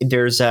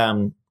 There's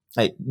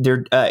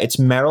it's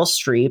Meryl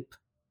Streep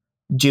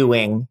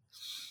doing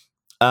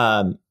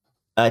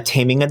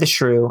Taming of the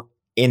Shrew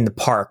in the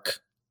park,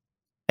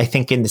 I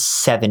think in the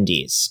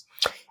 70s.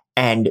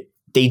 And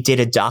they did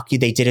a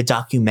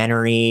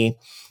documentary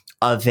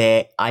of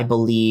it, I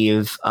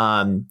believe.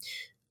 And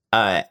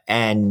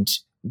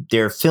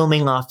they're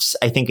filming off,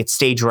 I think it's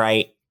Stage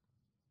Right.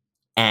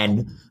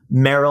 And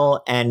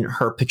Meryl and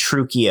her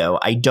Petruchio,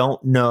 I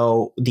don't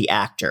know the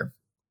actor,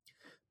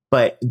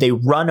 but they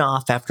run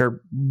off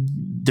after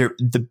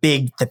the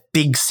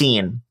big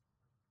scene.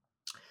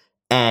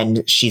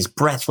 And she's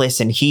breathless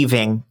and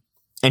heaving.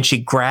 And she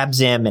grabs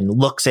him and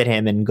looks at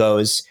him and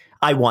goes,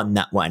 I won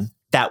that one.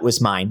 That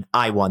was mine.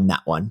 I won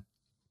that one.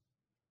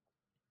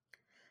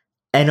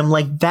 And I'm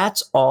like,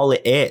 that's all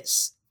it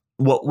is.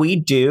 What we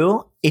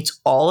do, it's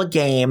all a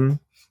game.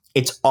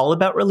 It's all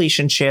about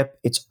relationship.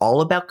 It's all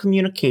about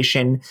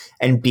communication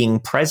and being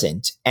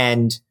present.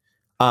 And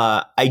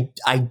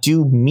I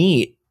do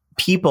meet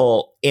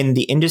people in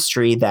the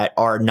industry that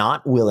are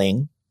not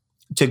willing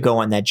to go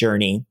on that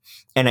journey.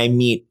 And I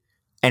meet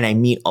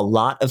a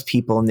lot of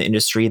people in the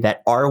industry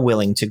that are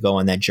willing to go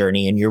on that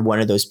journey. And you're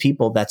one of those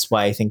people. That's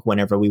why I think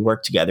whenever we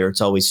work together,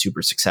 it's always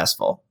super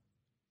successful.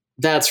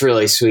 That's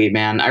really sweet,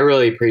 man. I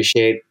really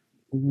appreciate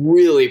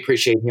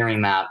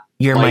hearing that.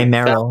 You're my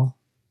Meryl.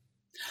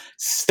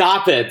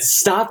 Stop it.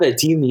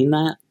 Do you mean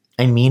that?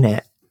 I mean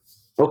it.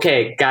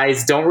 Okay,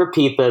 guys, don't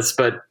repeat this,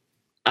 but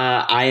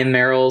I am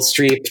Meryl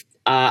Streep.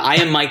 I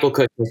am Michael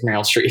Cushing's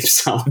Meryl Streep.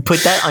 So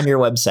put that on your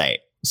website.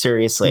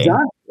 Seriously.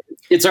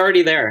 It's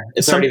already there.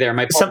 Already there.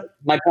 My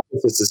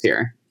publicist is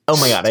here.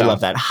 Oh my God, I So-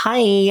 love that.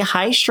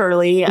 Hi,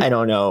 Shirley. I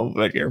don't know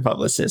what your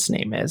publicist's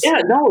name is.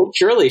 Yeah, no,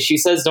 Shirley. She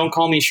says, "Don't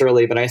call me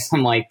Shirley," but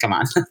I'm like, come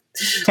on,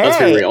 let's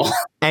be Hey. real.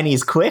 And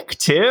he's quick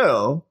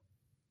too.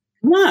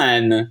 Come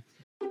on.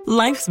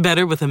 Life's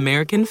better with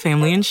American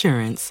Family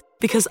Insurance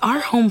because our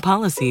home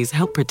policies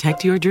help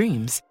protect your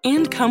dreams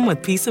and come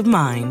with peace of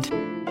mind.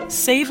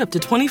 Save up to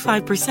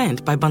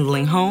 25% by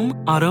bundling home,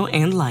 auto,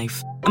 and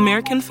life.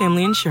 American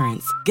Family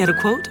Insurance. Get a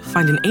quote,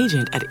 find an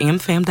agent at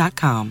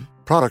amfam.com.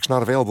 Products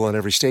not available in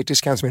every state.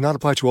 Discounts may not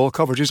apply to all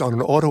coverages on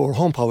an auto or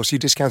home policy.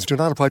 Discounts do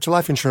not apply to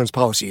life insurance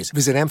policies.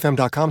 Visit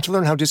amfam.com to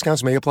learn how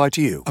discounts may apply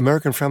to you.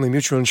 American Family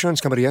Mutual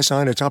Insurance Company SI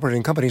and its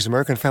operating companies,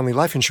 American Family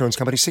Life Insurance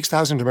Company,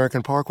 6000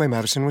 American Parkway,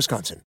 Madison,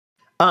 Wisconsin.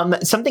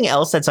 Something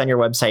else that's on your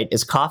website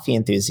is Coffee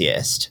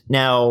Enthusiast.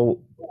 Now,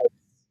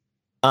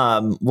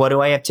 what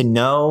do I have to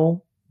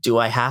know? Do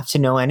I have to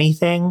know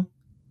anything?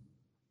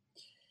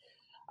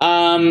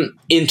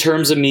 In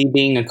terms of me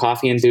being a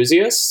coffee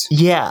enthusiast,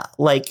 Yeah,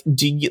 like,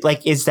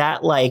 is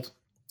that like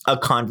a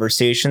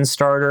conversation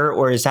starter,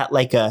 or is that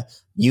like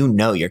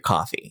your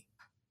coffee?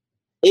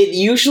 it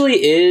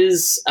usually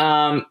is.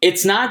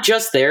 It's not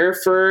just there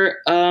for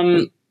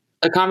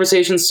a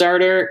conversation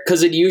starter,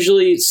 because it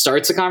usually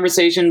starts a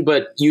conversation,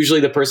 but usually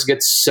the person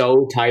gets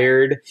so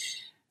tired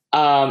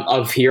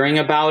of hearing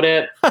about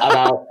it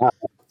about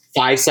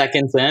 5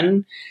 seconds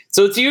in.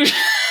 So it's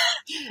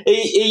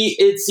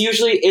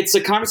usually it's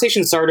a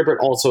conversation starter, but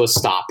also a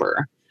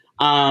stopper.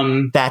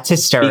 That's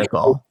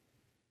hysterical.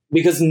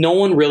 Because no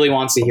one really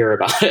wants to hear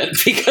about it,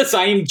 because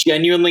I am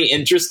genuinely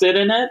interested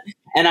in it.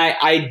 And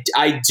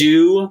I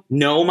do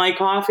know my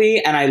coffee,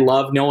 and I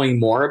love knowing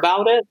more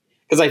about it,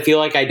 because I feel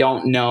like I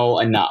don't know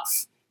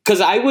enough. Because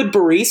I would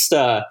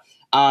barista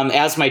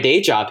as my day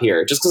job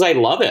here, just because I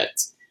love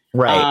it.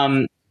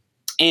 Right.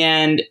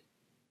 And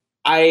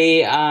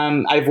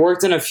I've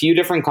worked in a few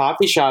different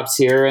coffee shops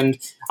here, and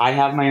I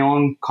have my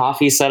own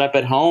coffee set up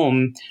at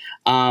home.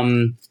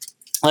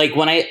 Like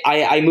when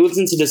I moved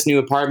into this new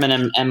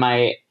apartment,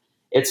 and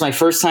it's my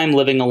first time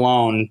living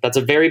alone. That's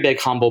a very big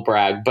humble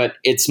brag, but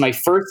it's my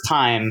first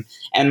time.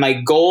 And my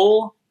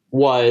goal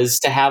was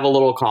to have a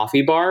little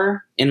coffee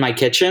bar in my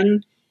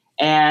kitchen.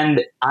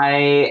 And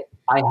I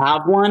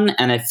have one,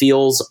 and it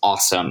feels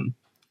awesome.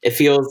 It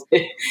feels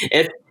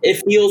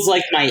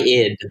like my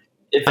id,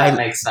 if that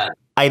makes sense.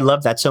 I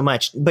love that so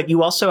much. But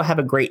you also have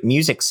a great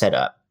music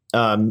setup.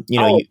 Thanks.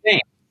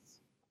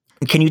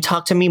 Can you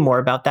talk to me more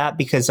about that?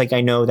 Because like,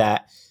 I know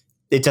that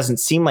it doesn't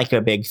seem like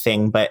a big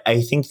thing, but I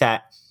think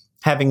that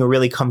having a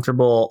really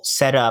comfortable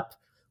setup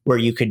where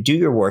you could do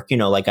your work,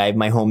 like I have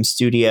my home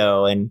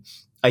studio, and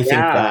I think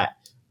that,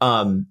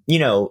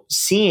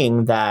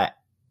 seeing that,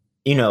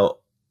 oh,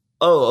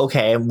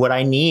 okay, what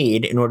I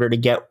need in order to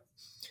get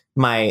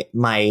my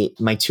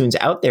tunes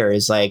out there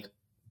is like,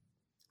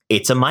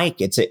 it's a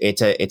mic, it's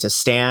a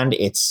stand,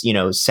 it's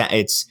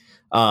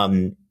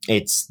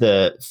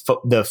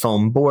the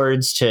foam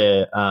boards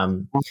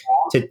to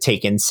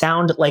take in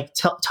sound. Like,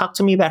 talk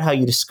to me about how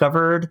you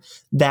discovered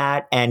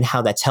that and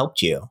how that's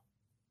helped you.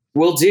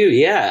 Will do,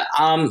 yeah.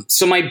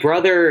 So my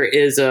brother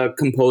is a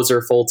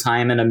composer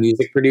full-time and a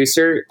music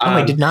producer.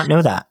 I did not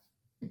know that.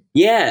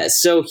 Yeah,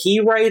 so he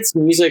writes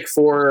music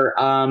for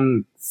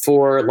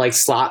like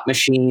slot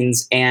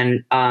machines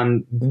and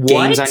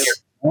games on your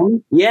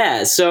phone.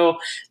 Yeah, so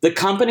the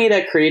company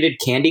that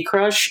created Candy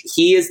Crush,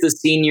 he is the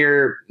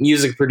senior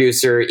music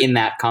producer in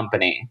that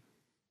company.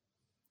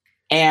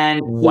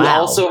 And he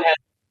also has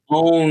his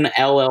own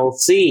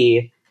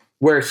LLC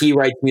where he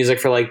writes music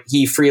for, like,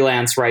 he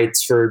freelance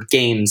writes for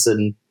games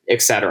and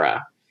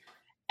etc.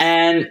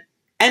 And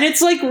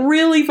it's like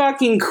really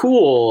fucking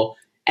cool.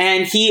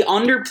 And he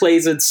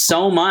underplays it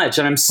so much,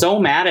 and I'm so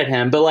mad at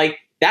him. But like,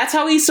 that's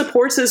how he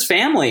supports his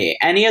family,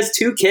 and he has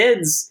 2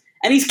 kids,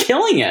 and he's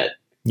killing it.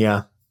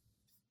 Yeah.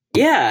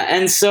 Yeah,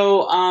 and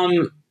so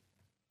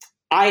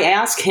I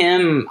ask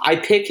him, I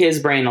pick his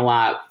brain a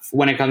lot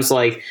when it comes to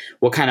like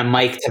what kind of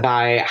mic to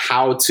buy,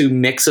 how to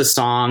mix a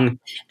song,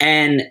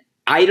 and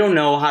I don't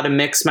know how to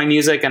mix my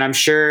music, and I'm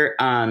sure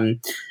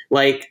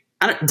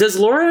does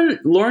Lauren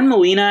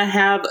Molina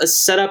have a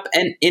setup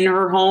in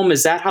her home?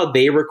 Is that how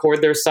they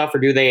record their stuff, or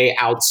do they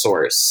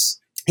outsource?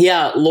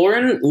 Yeah,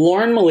 Lauren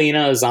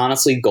Molina is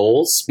honestly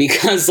goals,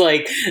 because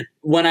like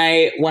when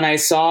I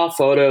saw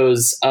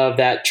photos of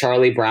that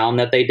Charlie Brown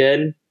that they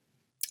did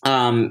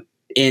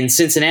in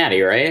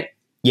Cincinnati, right?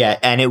 Yeah,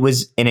 and it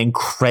was an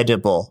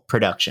incredible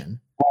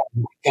production.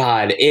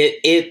 God,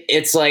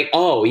 it's like,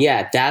 oh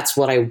yeah, that's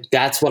what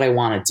I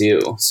want to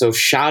do. So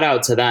shout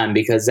out to them,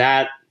 because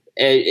I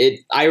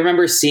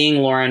remember seeing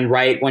Lauren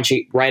right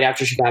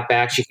after she got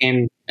back. She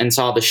came and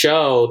saw the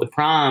show, the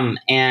prom,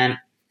 and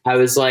I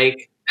was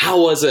like, how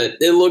was it?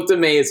 It looked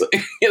amazing.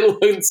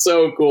 It looked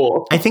so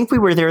cool. I think we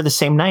were there the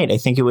same night. I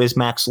think it was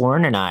Max,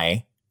 Lauren, and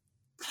I.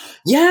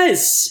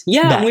 Yes,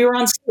 yeah, and we were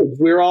on stage.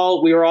 We were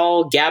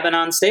all gabbing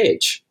on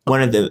stage.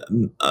 One of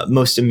the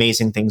most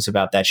amazing things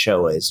about that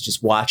show is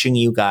just watching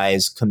you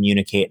guys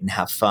communicate and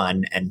have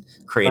fun and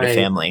create a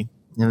family.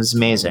 It was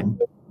amazing.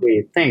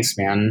 Thanks,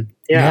 man.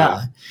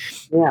 Yeah.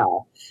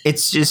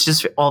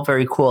 just all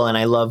very cool, and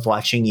I love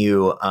watching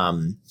you.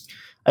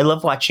 I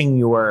love watching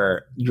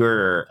your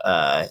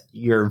vibe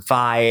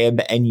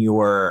and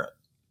your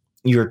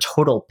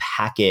total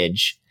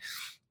package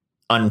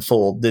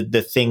unfold.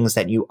 The things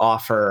that you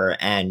offer,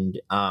 and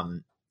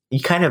you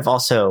kind of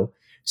also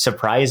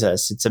surprise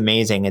us. It's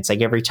amazing. It's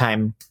like every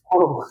time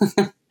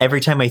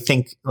I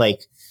think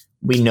like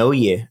we know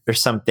you or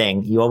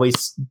something, you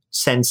always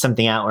send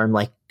something out where I'm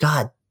like,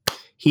 God,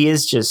 he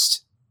is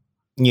just,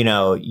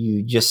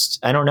 you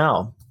just, I don't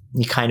know.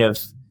 You kind of,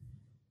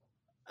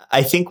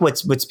 I think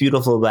what's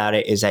beautiful about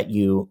it is that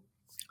you're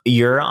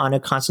on a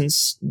constant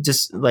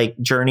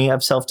journey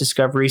of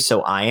self-discovery.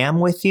 So I am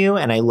with you,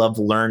 and I love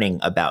learning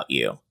about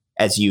you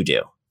as you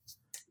do.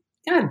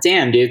 God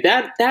damn, dude.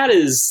 That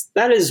is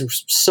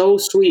so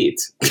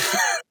sweet.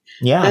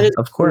 Yeah,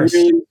 of course.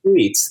 Really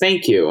sweet.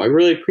 Thank you. I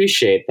really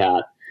appreciate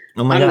that.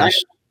 Oh my gosh.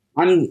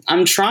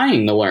 I'm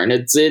trying to learn.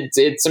 I'm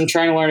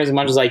trying to learn as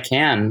much as I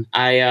can.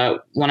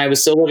 When I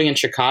was still living in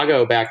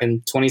Chicago back in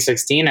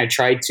 2016, I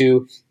tried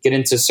to get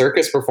into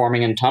circus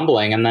performing and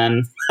tumbling, and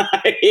then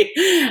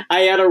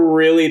I had a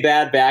really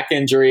bad back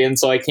injury, and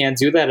so I can't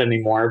do that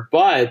anymore.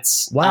 But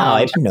wow,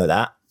 I didn't know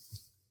that.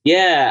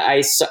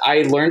 Yeah,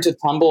 I learned to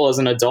tumble as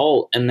an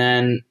adult, and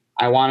then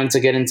I wanted to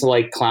get into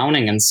like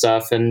clowning and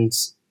stuff, and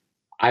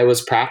I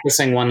was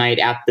practicing one night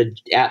at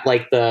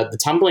the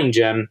tumbling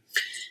gym,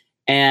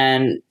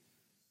 and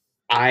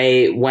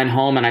I went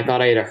home and I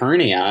thought I had a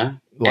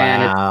hernia.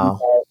 Wow.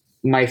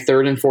 And my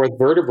third and fourth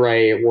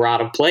vertebrae were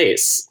out of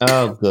place.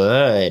 Oh,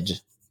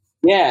 good.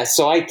 Yeah,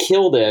 so I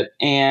killed it,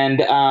 and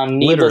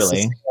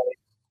literally,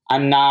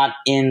 I'm not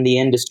in the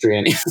industry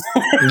anymore.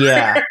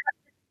 Yeah.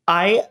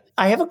 I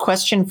have a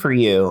question for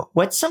you.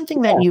 What's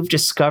something that you've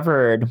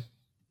discovered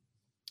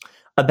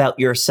about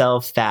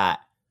yourself that,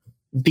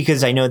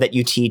 because I know that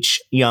you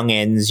teach young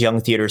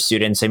theater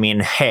students. I mean,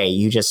 hey,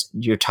 you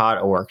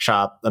taught a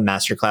workshop, a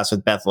masterclass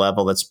with Beth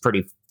Level. That's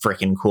pretty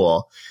freaking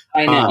cool.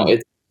 I know,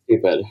 it's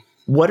stupid.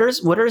 What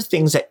are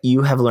things that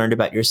you have learned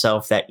about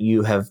yourself that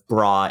you have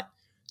brought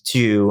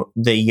to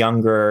the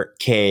younger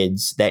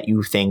kids that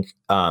you think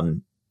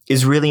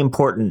is really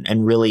important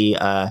and really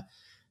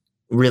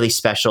really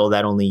special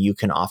that only you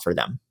can offer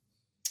them?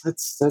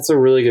 That's a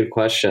really good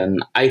question.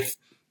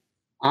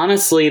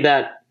 Honestly,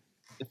 that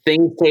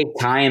things take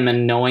time,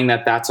 and knowing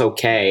that that's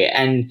okay,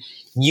 and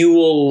you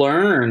will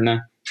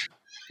learn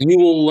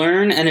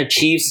and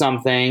achieve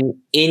something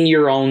in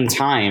your own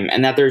time,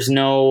 and that there's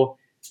no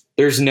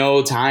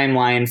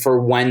timeline for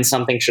when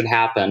something should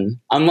happen,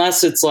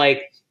 unless it's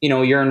like,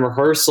 you're in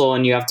rehearsal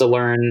and you have to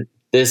learn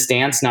this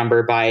dance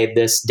number by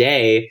this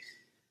day.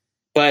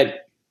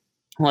 But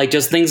like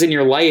just things in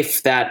your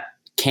life that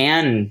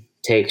can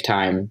take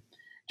time,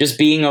 just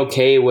being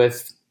okay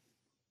with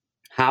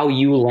how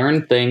you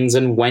learn things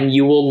and when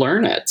you will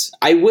learn it.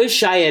 I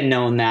wish I had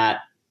known that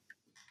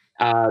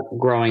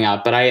growing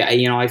up, but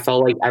I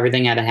felt like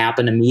everything had to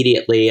happen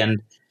immediately.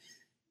 And,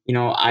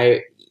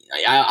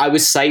 I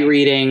was sight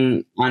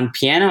reading on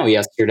piano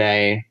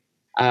yesterday.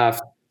 I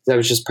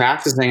was just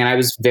practicing, and I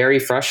was very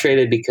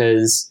frustrated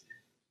because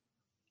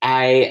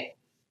I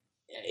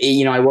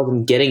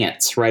wasn't getting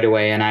it right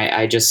away. And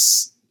I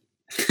just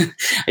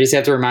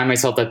have to remind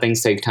myself that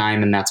things take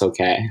time, and that's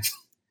okay.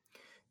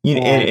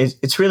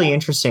 It's really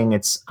interesting.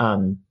 It's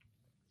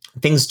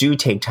things do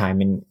take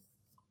time,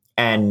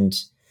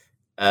 and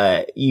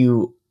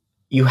you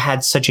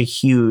had such a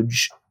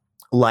huge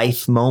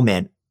life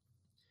moment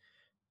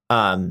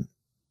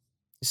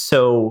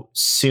so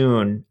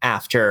soon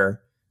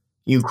after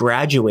you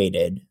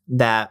graduated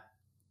that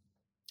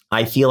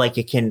I feel like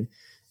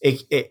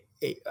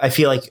I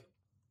feel like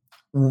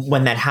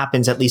when that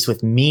happens, at least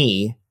with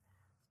me,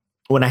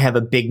 when I have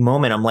a big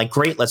moment, I'm like,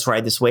 great, let's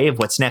ride this wave.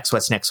 What's next?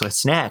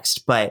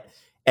 But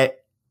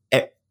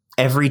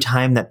every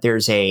time that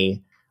there's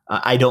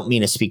I don't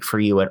mean to speak for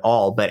you at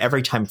all, but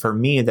every time for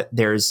me that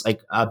there's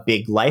like a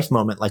big life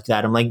moment like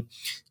that, I'm like,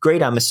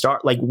 great, I'm a star.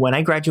 Like when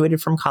I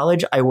graduated from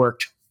college, I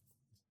worked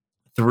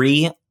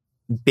 3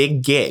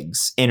 big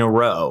gigs in a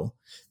row,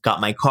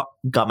 got my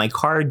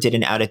car, did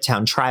an out of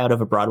town tryout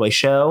of a Broadway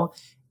show,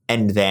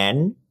 and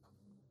then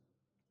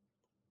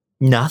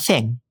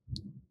nothing.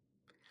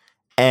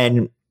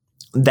 And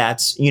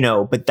that's,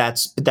 but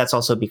that's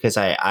also because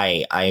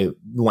I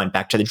went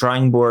back to the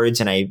drawing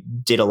boards and I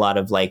did a lot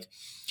of like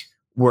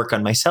work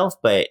on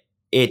myself, but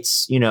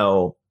it's,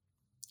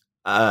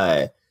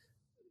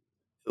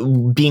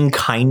 being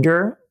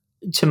kinder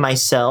to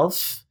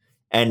myself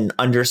and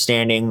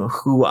understanding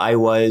who I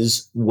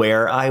was,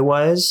 where I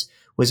was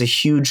a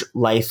huge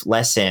life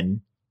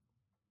lesson,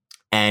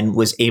 and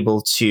was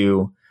able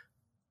to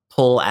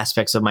pull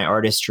aspects of my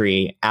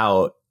artistry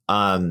out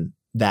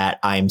that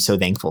I'm so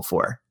thankful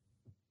for.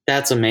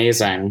 That's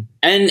amazing.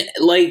 And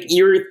like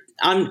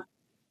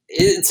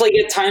it's like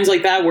at times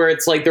like that where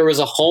it's like there was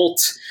a halt,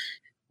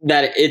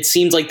 that it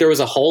seems like there was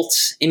a halt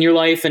in your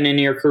life and in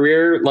your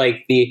career,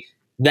 like the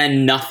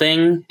then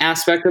nothing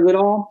aspect of it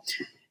all.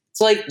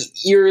 It's like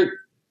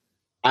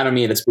I don't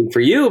mean to speak for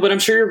you, but I'm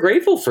sure you're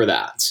grateful for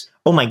that.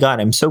 Oh my God,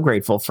 I'm so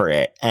grateful for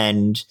it.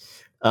 And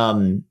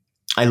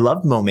I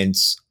love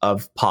moments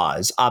of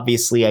pause.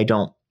 Obviously, I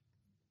don't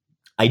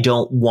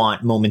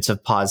want moments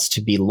of pause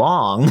to be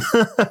long.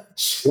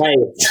 Right.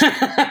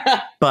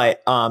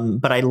 But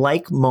I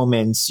like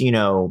moments, you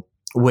know,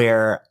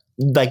 where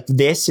like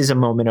this is a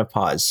moment of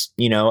pause,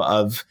 you know,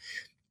 of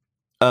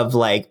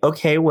like,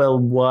 okay,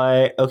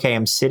 well,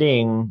 I'm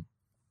sitting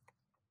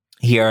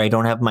here. I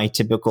don't have my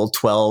typical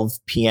 12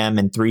 p.m.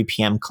 and 3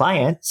 p.m.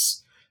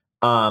 clients.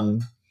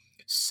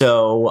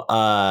 So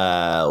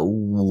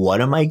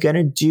what am I going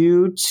to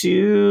do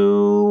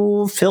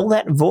to fill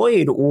that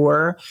void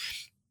or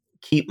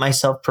keep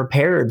myself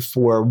prepared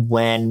for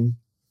when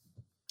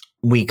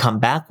we come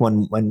back,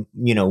 when,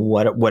 you know,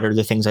 what are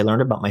the things I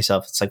learned about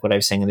myself? It's like what I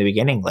was saying in the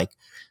beginning, like,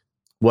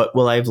 what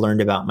will I have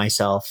learned about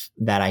myself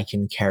that I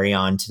can carry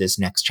on to this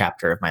next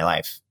chapter of my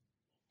life?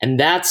 And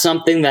that's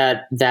something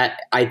that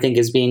I think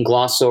is being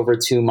glossed over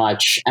too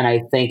much. And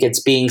I think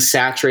it's being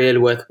saturated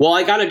with, well,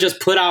 I got to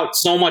just put out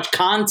so much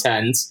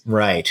content.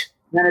 Right.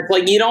 And it's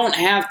like, you don't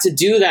have to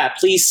do that.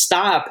 Please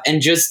stop and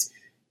just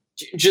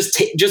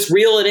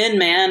reel it in,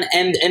 man.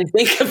 And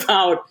think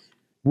about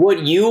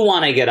what you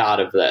want to get out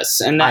of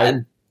this. And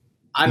I'm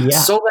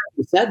so glad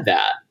you said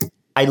that.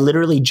 I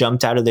literally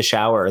jumped out of the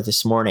shower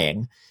this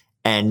morning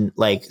and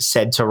like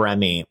said to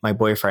Remy, my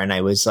boyfriend,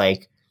 I was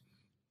like,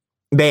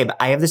 babe,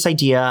 I have this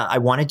idea. I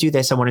want to do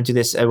this. I want to do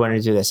this. I want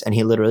to do this. And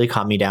he literally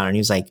calmed me down and he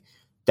was like,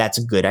 that's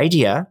a good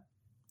idea.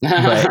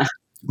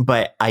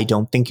 But I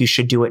don't think you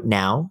should do it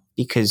now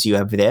because you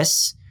have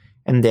this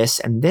and this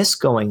and this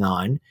going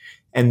on.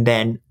 And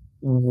then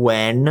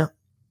when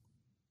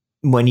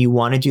you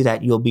want to do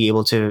that, you'll be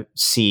able to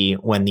see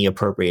when the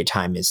appropriate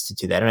time is to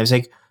do that. And I was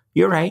like,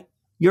 you're right.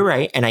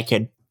 And I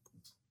could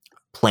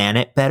plan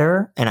it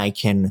better and I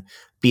can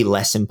be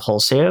less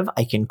impulsive.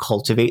 I can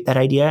cultivate that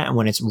idea. And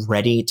when it's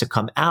ready to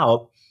come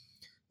out,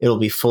 it'll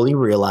be fully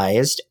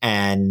realized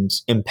and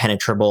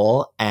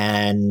impenetrable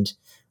and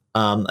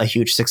a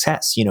huge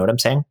success. You know what I'm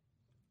saying?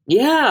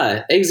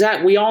 Yeah,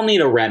 exactly. We all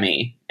need a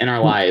Remy in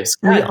our lives.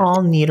 We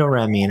all need a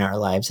Remy in our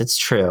lives. It's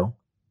true.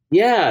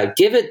 Yeah,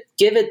 give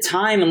it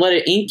time and let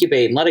it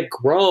incubate and let it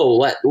grow.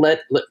 Let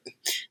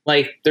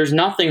like there's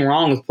nothing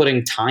wrong with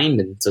putting time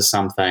into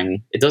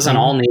something. It doesn't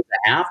all need to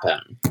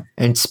happen.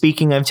 And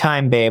speaking of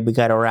time, babe, we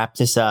got to wrap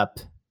this up.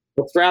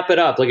 Let's wrap it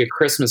up like a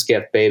Christmas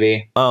gift,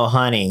 baby. Oh,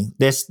 honey,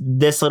 this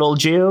little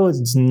Jew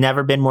has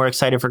never been more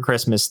excited for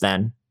Christmas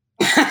than.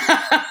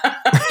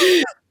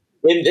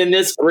 In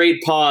this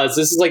great pause,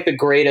 this is like the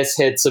greatest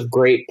hits of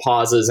great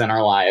pauses in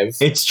our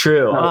lives. It's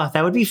true. Oh,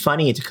 that would be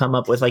funny to come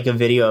up with like a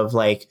video of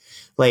like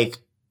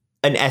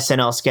an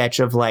SNL sketch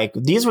of like,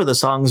 these were the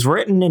songs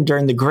written and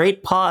during the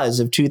great pause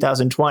of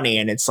 2020.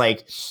 And it's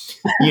like,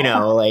 you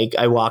know, like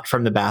I walked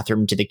from the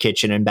bathroom to the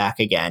kitchen and back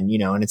again, you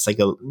know, and it's like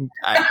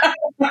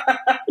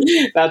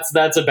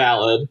that's a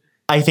ballad.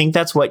 I think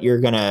that's what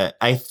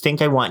I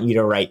think I want you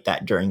to write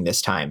that during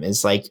this time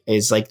is like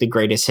the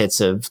greatest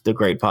hits of the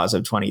great pause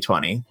of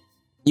 2020.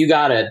 You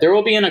got it. There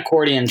will be an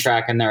accordion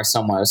track in there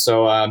somewhere.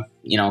 So,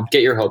 you know,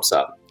 get your hopes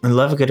up. I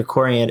love a good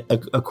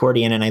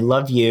accordion, and I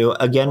love you.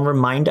 Again,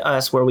 remind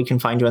us where we can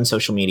find you on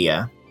social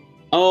media.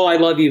 Oh, I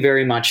love you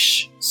very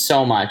much.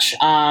 So much. You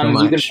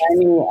can find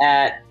me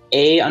at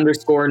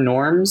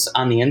 @A_norms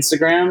on the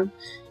Instagram.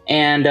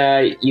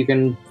 And you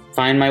can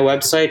find my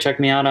website.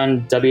 Check me out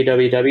on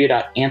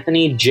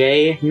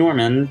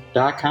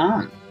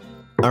www.anthonyjnorman.com.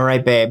 All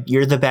right, babe.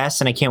 You're the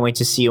best, and I can't wait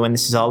to see you when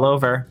this is all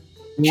over.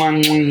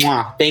 Mwah, mwah,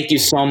 mwah. Thank you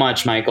so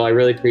much, Michael. I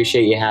really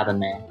appreciate you having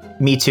me.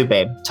 Me too,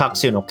 babe. Talk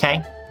soon,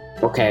 okay?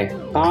 Okay.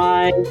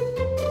 Bye.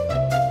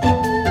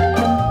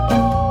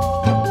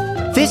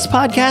 This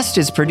podcast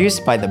is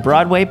produced by the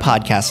Broadway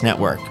Podcast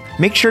Network.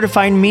 Make sure to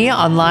find me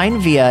online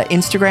via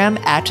Instagram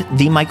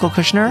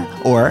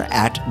 @TheMichaelKushner or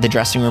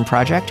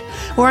 @TheDressingRoomProject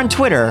or on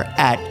Twitter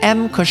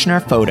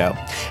 @MKushnerPhoto.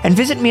 And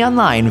visit me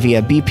online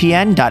via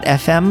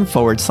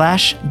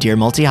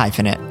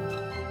bpn.fm/DearMulti-.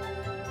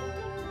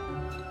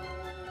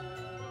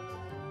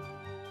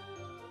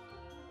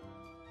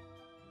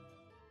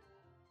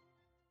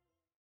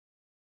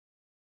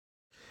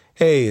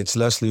 Hey, it's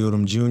Leslie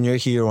Odom Jr.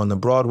 here on the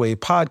Broadway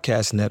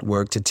Podcast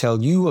Network to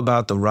tell you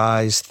about the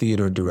Rise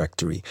Theater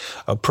Directory,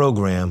 a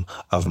program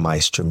of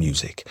Maestro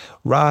Music.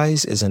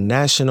 Rise is a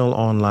national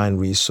online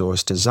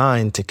resource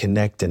designed to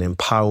connect and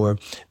empower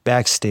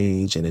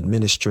backstage and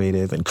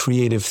administrative and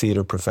creative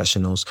theater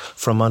professionals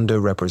from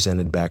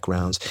underrepresented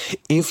backgrounds.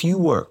 If you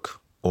work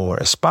or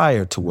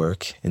aspire to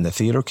work in the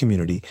theater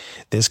community,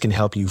 this can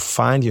help you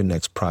find your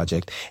next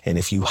project. And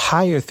if you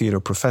hire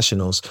theater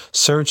professionals,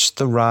 search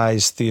the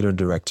Rise Theater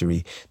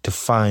Directory to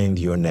find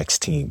your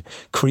next team.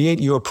 Create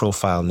your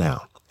profile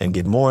now and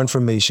get more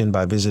information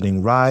by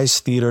visiting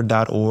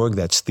risetheater.org.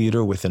 That's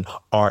theater with an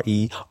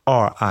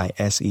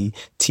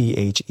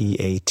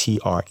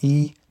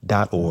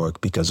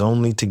RERISETHEATRE.org, because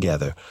only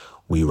together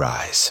we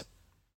rise.